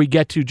 This is where we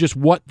get to just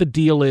what the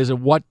deal is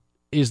and what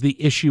is the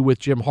issue with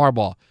Jim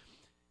Harbaugh.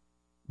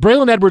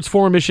 Braylon Edwards,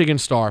 former Michigan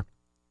star,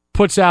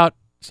 puts out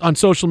on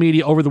social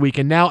media over the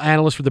weekend, now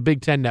analyst for the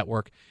Big Ten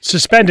Network.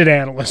 Suspended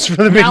analyst for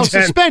the Big Ten. Now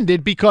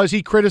suspended because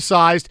he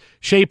criticized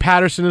Shea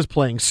Patterson as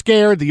playing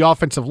scared. The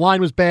offensive line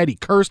was bad. He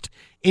cursed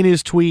in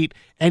his tweet,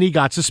 and he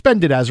got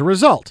suspended as a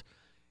result.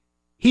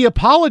 He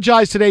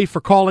apologized today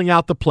for calling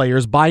out the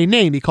players by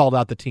name. He called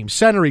out the team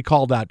center. He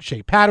called out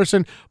Shea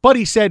Patterson, but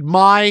he said,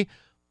 my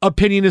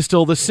opinion is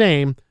still the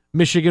same.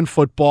 Michigan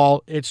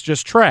football, it's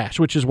just trash,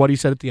 which is what he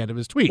said at the end of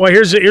his tweet. Well,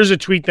 here's a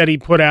tweet that he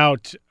put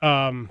out,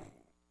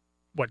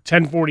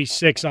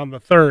 10:46 on the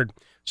 3rd.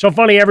 So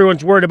funny,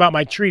 everyone's worried about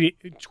my tweet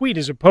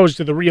as opposed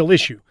to the real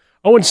issue.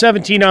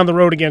 0-17 on the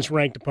road against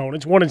ranked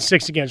opponents,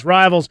 1-6 against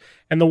rivals,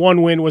 and the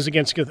one win was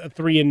against a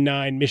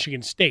 3-9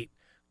 Michigan State.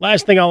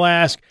 Last thing I'll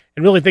ask,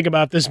 and really think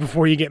about this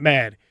before you get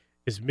mad,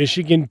 is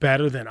Michigan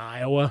better than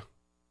Iowa?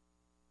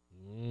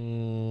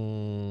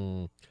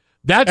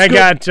 That's I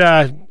got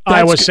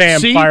Iowa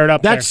Sam fired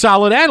up. That's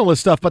solid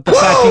analyst stuff, but the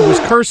fact he was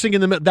cursing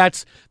in the middle,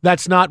 that's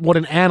not what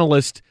an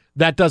analyst,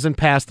 that doesn't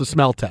pass the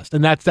smell test.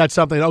 And that's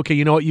something, okay,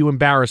 you know what, you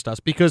embarrassed us,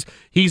 because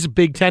he's a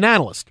Big Ten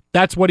analyst.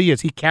 That's what he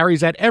is. He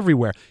carries that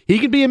everywhere. He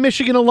can be a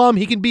Michigan alum,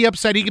 he can be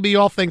upset, he can be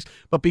all things,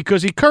 but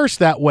because he cursed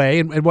that way,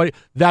 and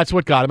that's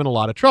what got him in a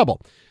lot of trouble.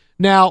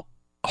 Now,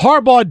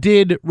 Harbaugh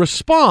did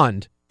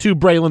respond to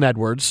Braylon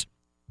Edwards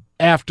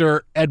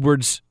after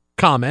Edwards'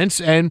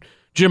 comments, and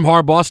Jim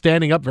Harbaugh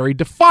standing up very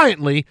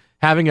defiantly,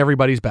 having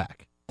everybody's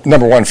back.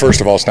 Number one,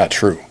 first of all, it's not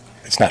true.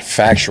 It's not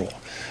factual.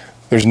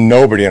 There's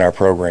nobody in our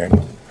program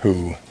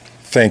who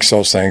thinks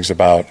those things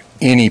about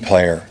any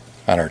player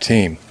on our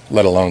team,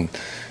 let alone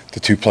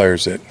the two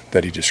players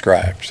that he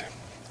described.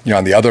 You know,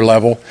 on the other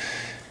level,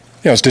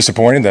 it's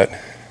disappointing that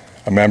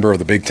a member of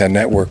the Big Ten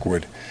Network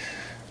would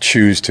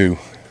choose to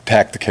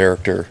attack the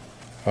character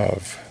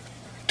of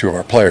two of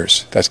our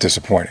players. That's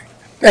disappointing.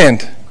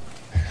 And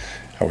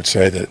I would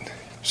say that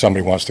if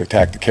somebody wants to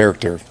attack the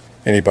character of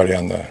anybody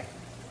on the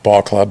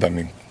ball club,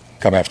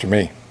 come after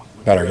me,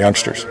 not our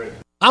youngsters.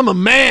 I'm a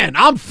man.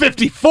 I'm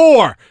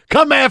 54.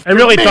 Come after me. I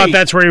really thought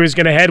that's where he was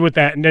going to head with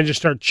that, and then just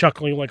start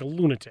chuckling like a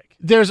lunatic.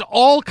 There's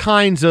all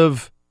kinds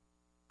of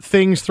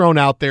things thrown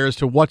out there as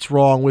to what's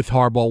wrong with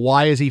Harbaugh.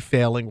 Why is he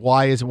failing?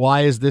 Why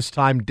is this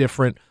time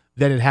different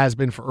than it has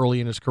been for early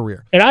in his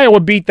career? And Iowa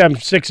beat them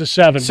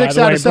 6-7. 6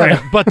 out of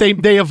 7. But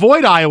they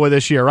avoid Iowa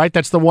this year, right?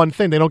 That's the one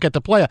thing. They don't get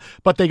to play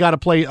but they got to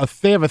play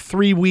they have a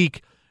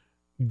 3-week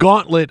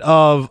gauntlet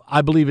of,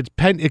 I believe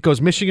it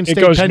goes Michigan State,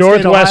 it goes Penn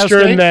Northwestern, State,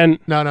 Ohio State. then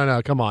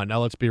No, come on.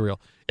 Now let's be real.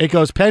 It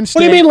goes Penn State.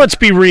 What do you mean, let's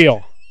be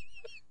real?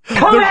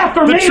 Come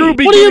after me! What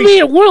do you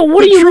mean?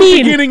 What do you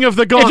mean? Beginning of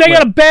the gauntlet. If they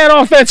got a bad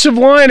offensive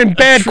line and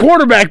bad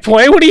quarterback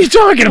play, what are you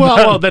talking about?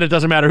 Well, then it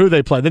doesn't matter who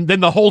they play.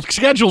 Then the whole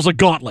schedule's a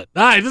gauntlet.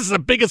 This is the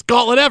biggest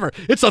gauntlet ever.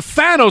 It's a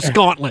Thanos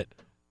gauntlet.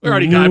 We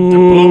already got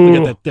boom. We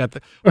get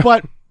that.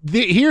 But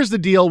here's the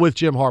deal with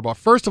Jim Harbaugh.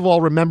 First of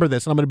all, remember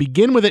this, and I'm going to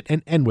begin with it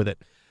and end with it.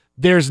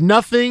 There's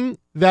nothing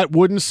that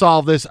wouldn't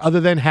solve this other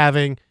than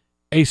having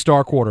a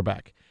star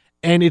quarterback.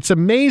 And it's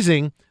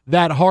amazing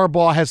that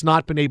Harbaugh has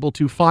not been able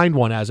to find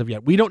one as of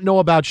yet. We don't know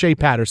about Shea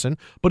Patterson,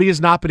 but he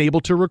has not been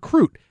able to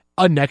recruit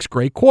a next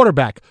great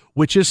quarterback,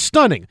 which is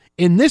stunning.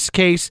 In this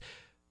case,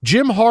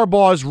 Jim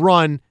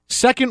Harbaugh's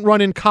second run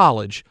in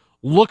college,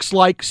 looks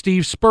like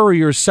Steve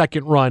Spurrier's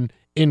second run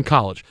in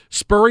college.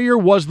 Spurrier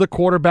was the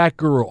quarterback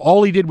guru.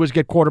 All he did was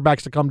get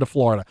quarterbacks to come to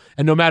Florida.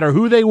 And no matter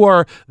who they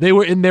were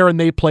in there and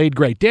they played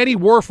great. Danny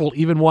Werfel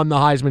even won the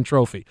Heisman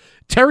Trophy.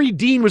 Terry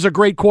Dean was a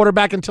great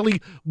quarterback until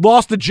he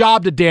lost the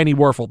job to Danny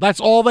Werfel.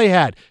 That's all they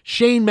had.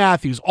 Shane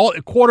Matthews, all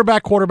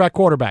quarterback.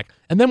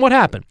 And then what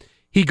happened?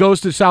 He goes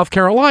to South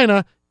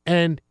Carolina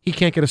and he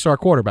can't get a star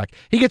quarterback.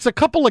 He gets a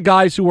couple of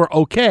guys who are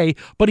okay,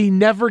 but he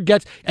never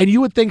gets, and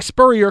you would think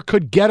Spurrier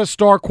could get a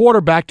star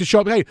quarterback to show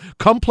up, hey,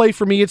 come play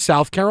for me at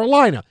South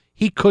Carolina.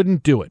 He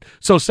couldn't do it.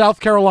 So South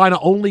Carolina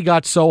only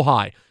got so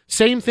high.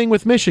 Same thing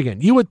with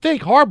Michigan. You would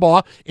think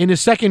Harbaugh, in his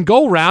second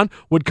go-round,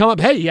 would come up,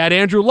 hey, he had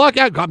Andrew Luck,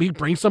 he'd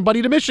bring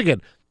somebody to Michigan,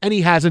 and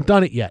he hasn't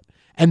done it yet.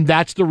 And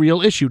that's the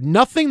real issue.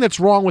 Nothing that's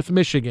wrong with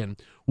Michigan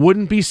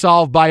wouldn't be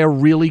solved by a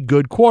really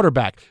good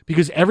quarterback,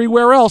 because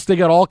everywhere else they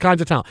got all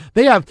kinds of talent.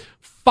 They have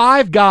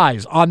 5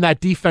 guys on that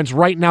defense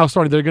right now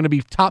starting. They're going to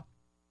be top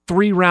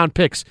 3-round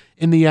picks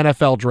in the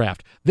NFL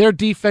draft. Their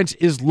defense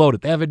is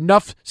loaded. They have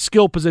enough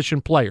skill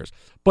position players,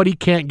 but he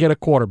can't get a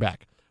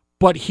quarterback.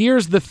 But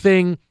here's the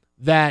thing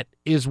that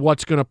is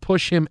what's going to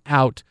push him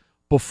out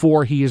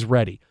before he is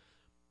ready.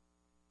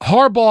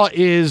 Harbaugh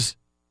is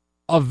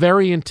a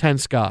very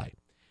intense guy.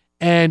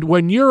 And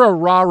when you're a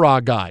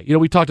rah-rah guy,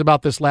 we talked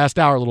about this last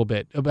hour a little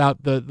bit,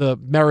 about the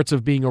merits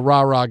of being a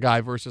rah-rah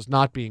guy versus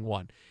not being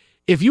one.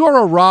 If you are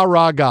a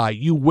rah-rah guy,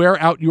 you wear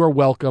out your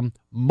welcome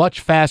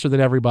much faster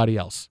than everybody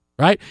else,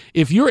 right?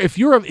 If you're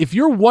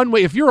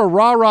a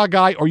rah-rah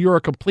guy or you're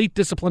a complete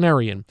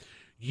disciplinarian,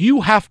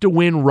 you have to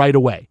win right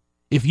away.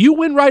 If you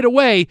win right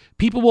away,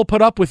 people will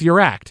put up with your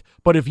act.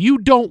 But if you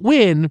don't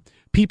win,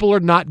 people are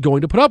not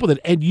going to put up with it,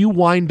 and you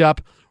wind up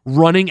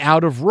running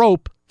out of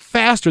rope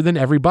faster than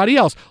everybody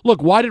else.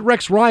 Look, why did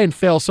Rex Ryan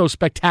fail so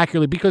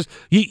spectacularly? Because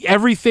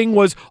everything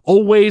was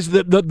always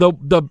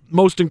the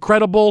most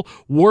incredible,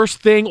 worst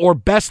thing or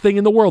best thing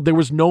in the world. There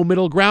was no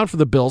middle ground for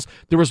the Bills.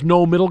 There was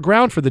no middle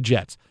ground for the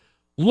Jets.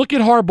 Look at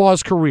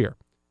Harbaugh's career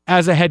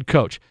as a head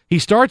coach. He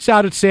starts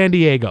out at San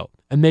Diego,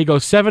 and they go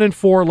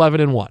 7-4,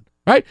 11-1.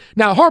 Right?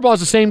 Now, Harbaugh's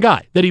the same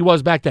guy that he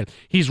was back then.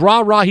 He's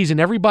rah-rah. He's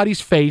in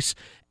everybody's face,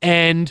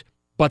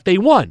 but they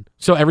won.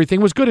 So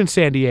everything was good in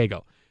San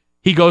Diego.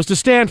 He goes to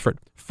Stanford.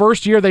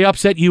 First year, they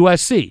upset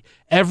USC.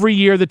 Every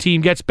year, the team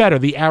gets better.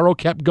 The arrow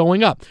kept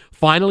going up.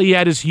 Finally, he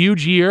had his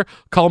huge year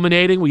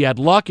culminating. We had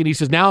luck, and he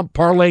says, now I'm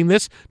parlaying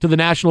this to the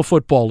National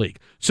Football League.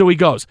 So he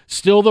goes.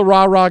 Still the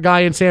rah-rah guy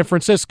in San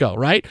Francisco,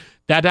 right?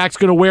 That act's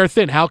going to wear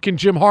thin. How can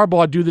Jim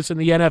Harbaugh do this in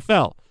the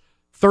NFL?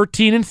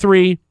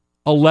 13-3,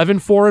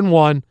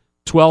 11-4-1,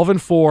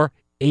 12-4,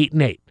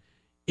 8-8.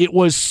 It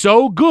was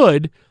so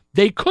good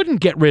they couldn't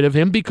get rid of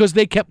him because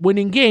they kept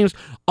winning games,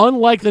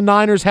 unlike the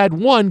Niners had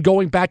won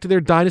going back to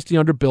their dynasty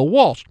under Bill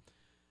Walsh.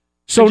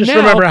 So just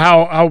remember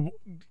how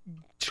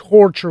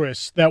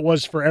torturous that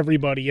was for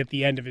everybody at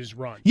the end of his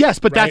run. Yes,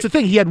 but that's the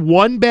thing. He had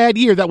one bad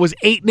year that was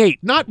 8-8,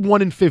 not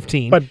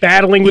 1-15. But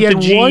battling with the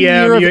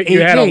GM,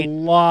 you had a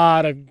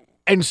lot of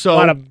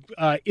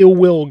ill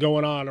will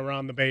going on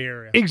around the Bay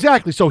Area.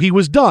 Exactly. So he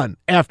was done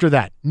after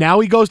that.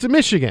 Now he goes to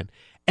Michigan,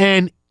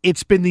 and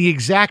it's been the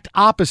exact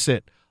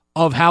opposite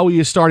of how he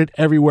has started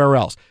everywhere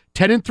else.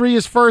 10-3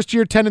 his first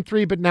year,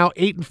 10-3, but now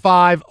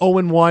 8-5,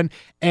 0-1,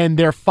 and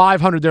they're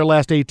 500 their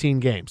last 18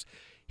 games.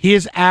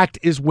 His act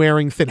is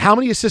wearing thin. How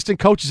many assistant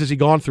coaches has he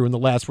gone through in the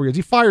last 4 years?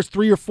 He fires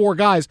 3 or 4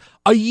 guys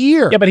a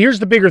year. Yeah, but here's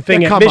the bigger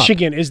thing at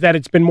Michigan is that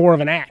it's been more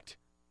of an act.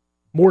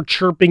 More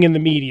chirping in the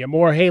media,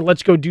 more, hey,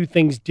 let's go do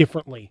things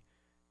differently.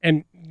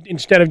 And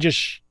instead of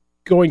just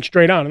going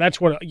straight on. And that's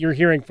what you're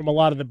hearing from a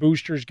lot of the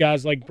boosters,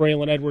 guys like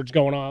Braylon Edwards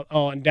going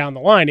on down the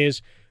line,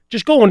 is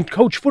just go and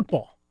coach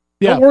football.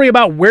 Yeah. Don't worry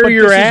about where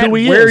you're at,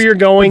 where you're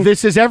going. But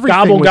this is everything.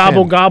 Gobble, with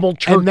gobble, him. gobble,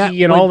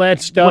 turkey and all that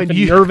stuff,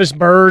 and nervous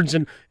birds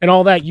and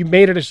all that. You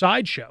made it a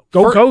sideshow.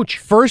 Go coach.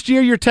 First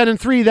year you're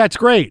 10-3, that's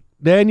great.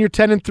 Then you're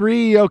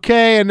 10-3,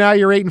 okay, and now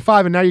you're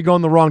 8-5, and now you're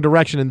going the wrong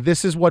direction. And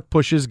this is what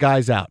pushes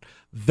guys out.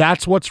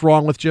 That's what's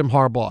wrong with Jim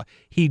Harbaugh.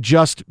 He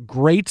just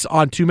grates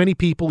on too many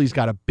people. He's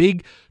got a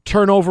big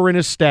turnover in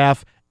his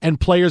staff,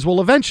 and players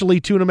will eventually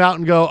tune him out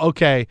and go,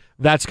 okay,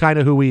 that's kind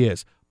of who he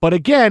is. But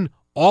again,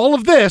 all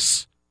of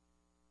this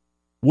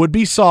would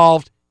be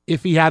solved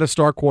if he had a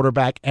star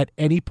quarterback at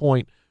any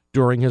point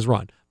during his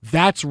run.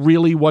 That's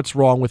really what's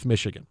wrong with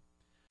Michigan.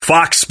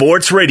 Fox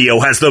Sports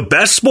Radio has the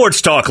best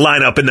sports talk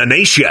lineup in the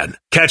nation.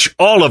 Catch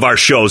all of our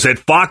shows at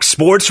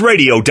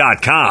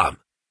foxsportsradio.com.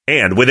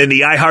 And within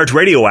the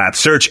iHeartRadio app,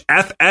 search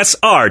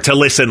FSR to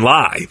listen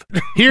live.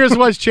 Here's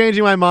what's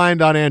changing my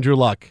mind on Andrew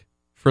Luck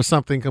for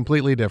something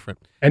completely different.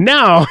 And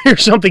now,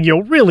 here's something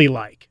you'll really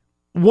like.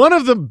 One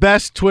of the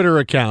best Twitter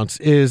accounts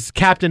is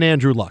Captain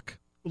Andrew Luck.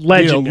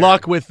 Legendary.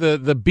 Luck with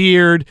the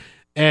beard,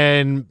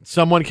 and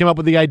someone came up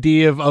with the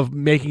idea of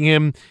making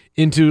him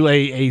into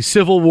a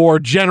Civil War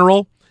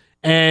general.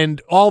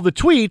 And all the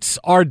tweets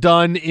are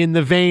done in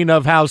the vein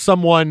of how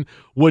someone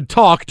would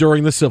talk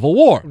during the Civil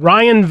War.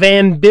 Ryan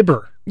Van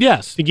Bibber.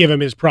 Yes, to give him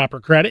his proper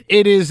credit.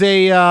 It is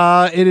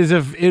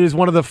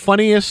one of the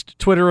funniest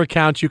Twitter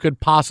accounts you could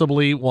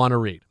possibly want to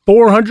read.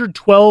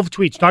 412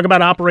 tweets. Talk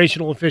about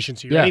operational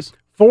efficiency, right? Yes.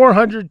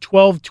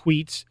 412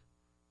 tweets.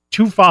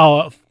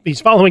 He's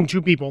following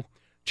 2 people.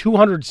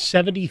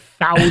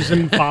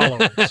 270,000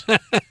 followers.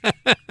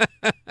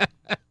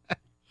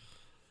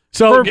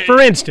 So, for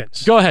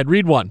instance, go ahead,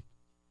 read one.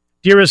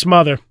 Dearest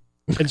mother,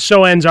 and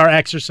so ends our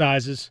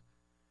exercises.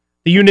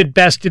 The unit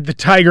bested the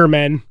Tiger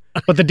Men,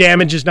 but the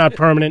damage is not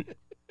permanent.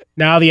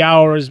 Now the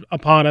hour is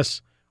upon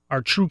us.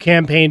 Our true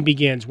campaign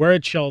begins. Where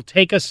it shall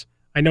take us,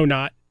 I know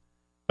not,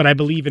 but I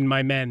believe in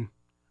my men.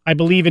 I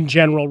believe in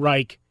General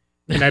Reich,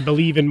 and I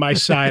believe in my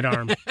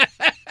sidearm.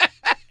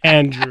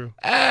 Andrew.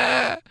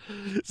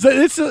 So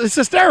it's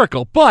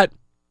hysterical, but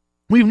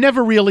we've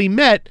never really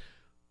met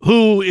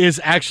who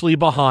is actually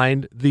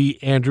behind the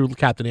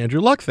Captain Andrew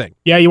Luck thing.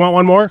 Yeah, you want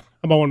one more?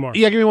 How about one more?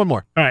 Yeah, give me one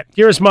more. All right.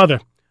 Dearest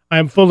mother, I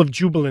am full of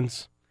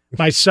jubilance.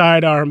 My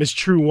sidearm is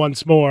true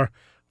once more.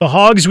 The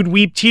Hogs would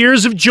weep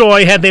tears of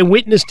joy had they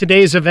witnessed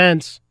today's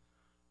events.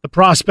 The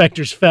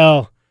prospectors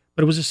fell,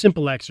 but it was a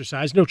simple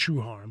exercise, no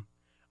true harm.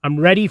 I'm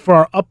ready for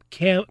our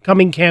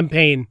upcoming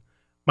campaign.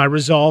 My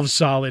resolve's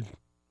solid.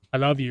 I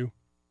love you,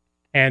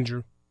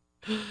 Andrew.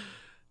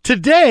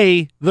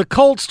 Today, the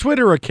Colts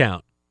Twitter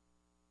account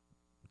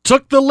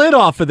took the lid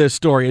off of this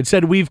story and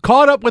said, we've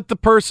caught up with the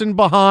person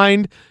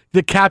behind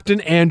the Captain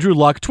Andrew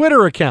Luck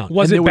Twitter account.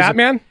 Was it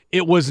Batman?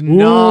 It was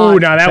not. Ooh,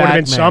 now that would have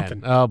been Batman.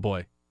 something. Oh,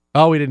 boy.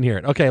 Oh, we didn't hear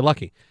it. Okay,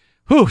 lucky.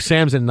 Whew,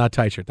 Sam's in a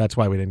tight shirt. That's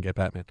why we didn't get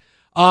Batman.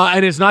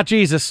 And it's not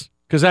Jesus,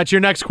 because that's your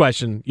next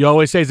question. You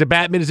always say, is it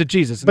Batman, is it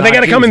Jesus? But they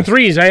got to come in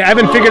threes. I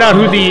haven't figured out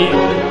who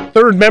the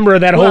third member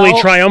of that holy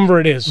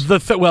triumvirate is.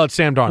 Well, it's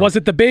Sam Darnold. Was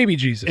it the baby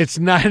Jesus? It's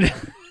not.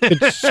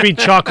 The sweet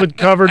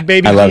chocolate-covered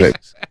baby I love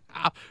Jesus. it.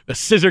 A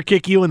scissor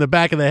kick you in the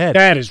back of the head.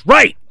 That is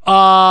right.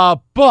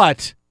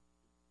 But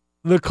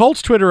the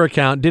Colts Twitter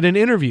account did an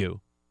interview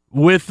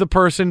with the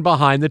person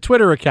behind the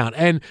Twitter account,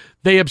 and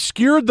they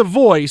obscured the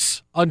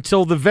voice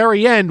until the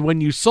very end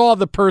when you saw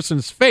the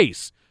person's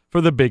face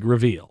for the big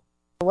reveal.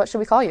 What should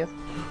we call you?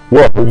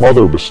 Well, her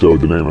mother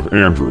bestowed the name of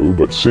Andrew,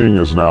 but seeing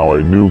as now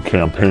a new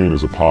campaign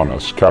is upon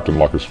us, Captain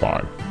Luck is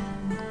fine.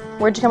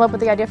 Where'd you come up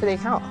with the idea for the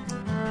account?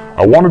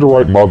 I wanted to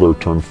write Mother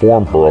to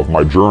inform her of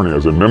my journey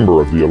as a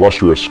member of the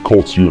illustrious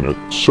Colts unit,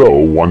 so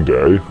one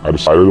day I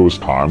decided it was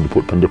time to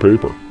put pen to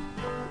paper.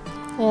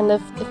 And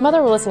if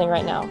Mother were listening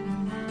right now,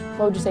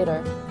 what would you say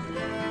to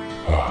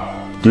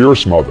her?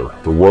 Dearest Mother,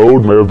 the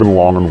road may have been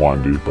long and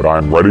windy, but I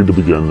am ready to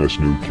begin this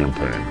new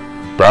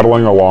campaign.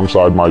 Battling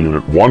alongside my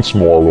unit once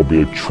more will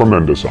be a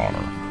tremendous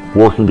honor.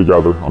 Working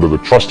together under the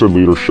trusted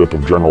leadership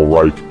of General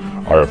Reich,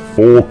 I have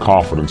full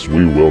confidence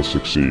we will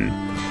succeed.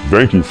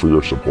 Thank you for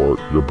your support,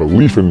 your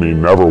belief in me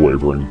never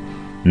wavering.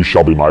 You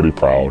shall be mighty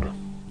proud,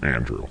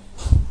 Andrew.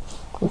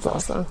 That's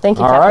awesome. Thank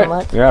you, All Captain right.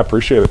 Luck. Yeah,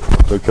 appreciate it.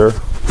 Take care.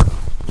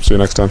 See you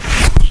next time.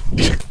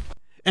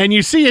 And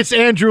you see it's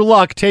Andrew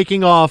Luck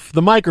taking off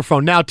the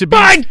microphone. Now, to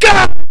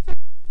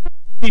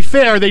be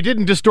fair, they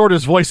didn't distort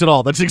his voice at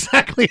all. That's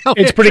exactly how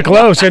it's pretty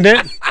close, isn't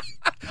it?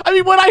 I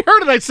mean, when I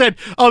heard it, I said,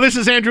 oh, this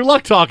is Andrew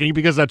Luck talking,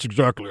 because that's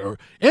exactly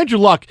Andrew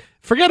Luck.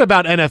 Forget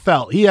about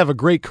NFL. He have a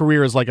great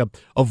career as like a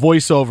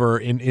voiceover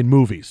in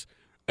movies.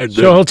 And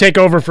so he'll take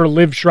over for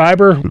Liv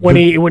Schreiber when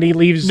he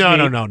leaves.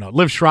 No.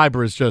 Liv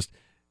Schreiber is just,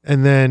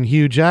 and then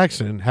Hugh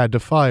Jackson had to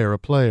fire a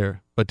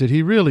player. But did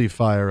he really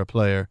fire a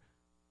player?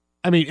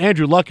 I mean,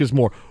 Andrew Luck is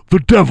more, the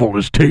devil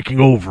is taking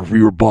over for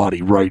your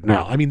body right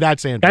now. I mean,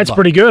 that's Andrew That's Luck.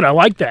 pretty good. I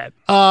like that.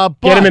 But,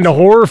 get him into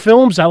horror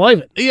films. I like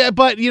it. Yeah,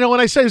 but, you know, when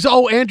I say,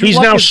 Andrew He's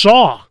Luck now is,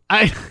 Saw.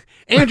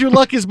 Andrew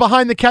Luck is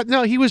behind the cap.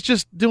 No, he was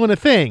just doing a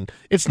thing.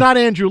 It's not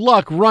Andrew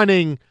Luck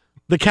running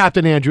the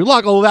Captain Andrew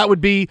Luck. Oh, that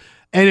would be,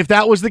 and if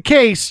that was the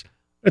case,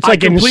 it's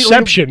like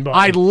Inception.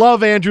 I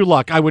love Andrew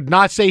Luck. I would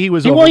not say he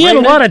was overrated. Well, he had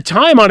a lot of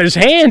time on his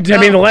hands. I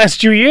mean, the last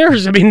 2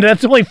 years. I mean,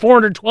 that's only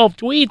 412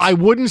 tweets. I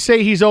wouldn't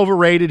say he's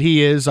overrated.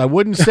 He is. I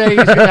wouldn't say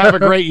he's going to have a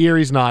great year.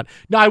 He's not.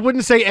 No, I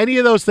wouldn't say any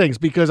of those things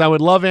because I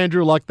would love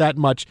Andrew Luck that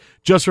much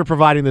just for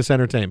providing this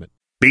entertainment.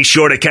 Be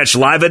sure to catch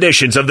live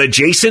editions of The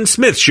Jason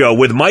Smith Show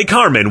with Mike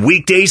Harmon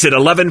weekdays at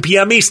 11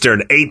 p.m.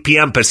 Eastern, 8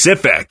 p.m.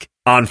 Pacific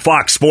on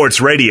Fox Sports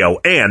Radio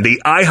and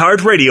the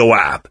iHeartRadio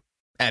app.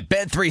 At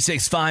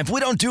Bet365, we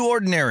don't do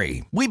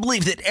ordinary. We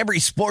believe that every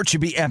sport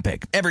should be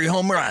epic. Every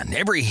home run,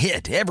 every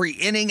hit, every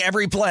inning,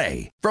 every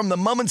play. From the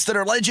moments that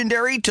are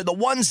legendary to the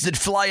ones that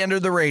fly under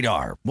the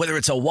radar. Whether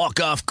it's a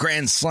walk-off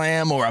grand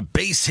slam or a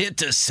base hit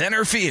to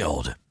center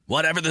field.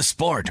 Whatever the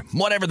sport,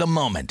 whatever the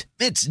moment,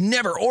 it's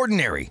never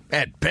ordinary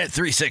at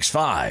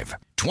Bet365.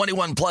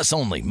 21 plus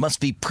only. Must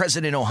be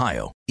present in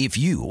Ohio. If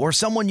you or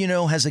someone you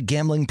know has a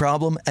gambling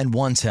problem and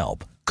wants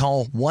help,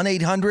 call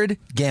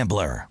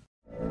 1-800-GAMBLER.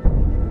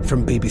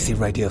 From BBC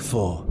Radio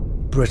 4,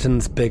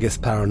 Britain's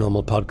biggest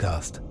paranormal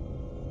podcast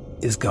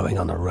is going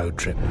on a road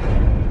trip.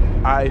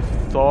 I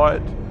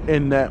thought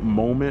in that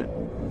moment,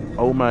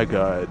 oh my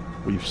God,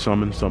 we've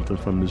summoned something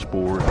from this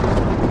board.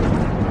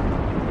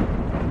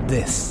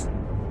 This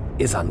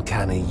is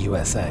Uncanny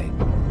USA.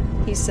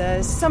 He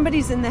says,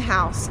 somebody's in the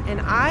house, and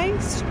I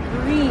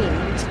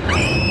screamed.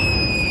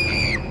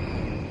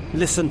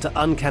 Listen to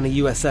Uncanny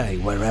USA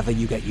wherever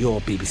you get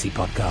your BBC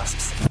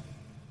podcasts,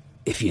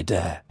 if you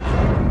dare.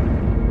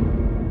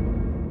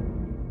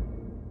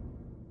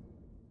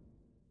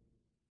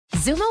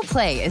 Xumo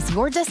Play is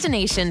your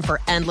destination for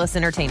endless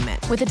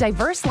entertainment. With a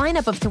diverse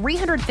lineup of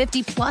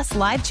 350 plus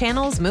live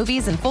channels,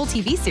 movies, and full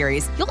TV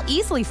series, you'll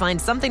easily find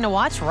something to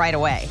watch right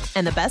away.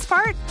 And the best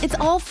part? It's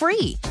all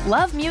free.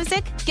 Love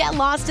music? Get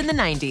lost in the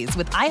 90s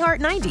with iHeart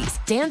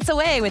 90s. Dance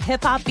away with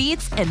hip-hop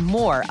beats and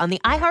more on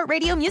the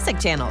iHeartRadio music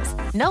channels.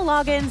 No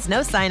logins, no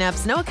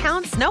signups, no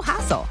accounts, no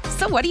hassle.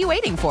 So what are you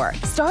waiting for?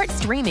 Start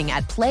streaming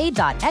at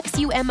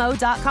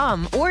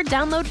play.xumo.com or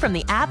download from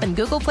the app and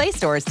Google Play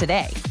stores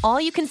today. All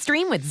you can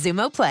stream with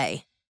Xumo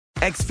Play.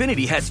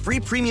 Xfinity has free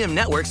premium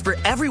networks for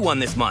everyone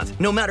this month,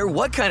 no matter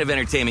what kind of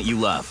entertainment you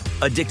love.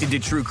 Addicted to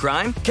true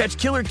crime? Catch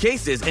killer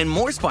cases and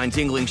more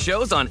spine-tingling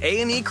shows on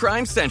A&E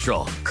Crime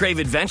Central. Crave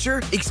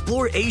adventure?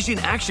 Explore Asian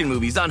action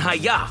movies on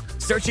Hi-Ya.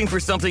 Searching for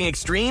something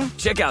extreme?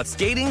 Check out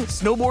skating,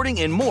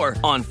 snowboarding, and more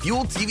on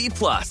Fuel TV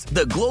Plus,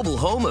 the global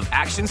home of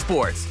action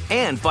sports.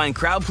 And find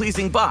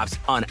crowd-pleasing bops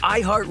on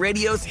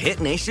iHeartRadio's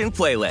Hit Nation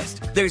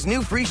playlist. There's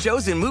new free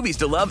shows and movies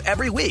to love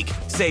every week.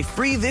 Say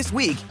free this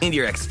week in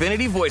your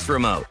Xfinity voice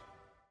remote.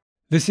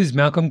 This is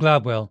Malcolm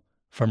Gladwell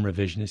from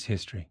Revisionist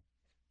History.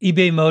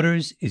 eBay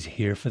Motors is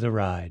here for the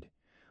ride.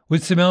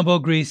 With some elbow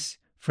grease,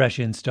 fresh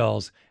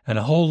installs, and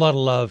a whole lot of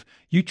love,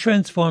 you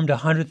transformed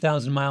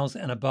 100,000 miles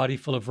and a body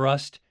full of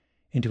rust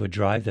into a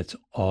drive that's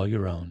all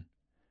your own.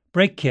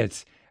 Brake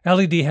kits,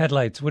 LED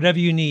headlights, whatever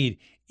you need,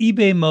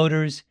 eBay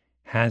Motors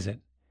has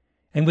it.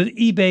 And with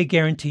eBay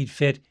Guaranteed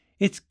Fit,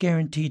 it's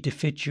guaranteed to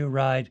fit your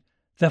ride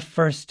the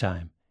first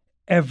time,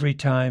 every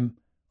time,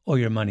 or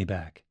your money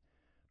back.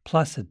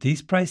 Plus, at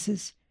these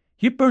prices,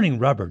 you're burning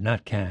rubber,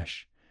 not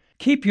cash.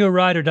 Keep your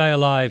ride or die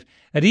alive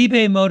at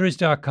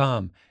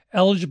ebaymotors.com.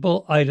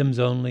 Eligible items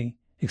only.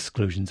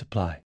 Exclusions apply.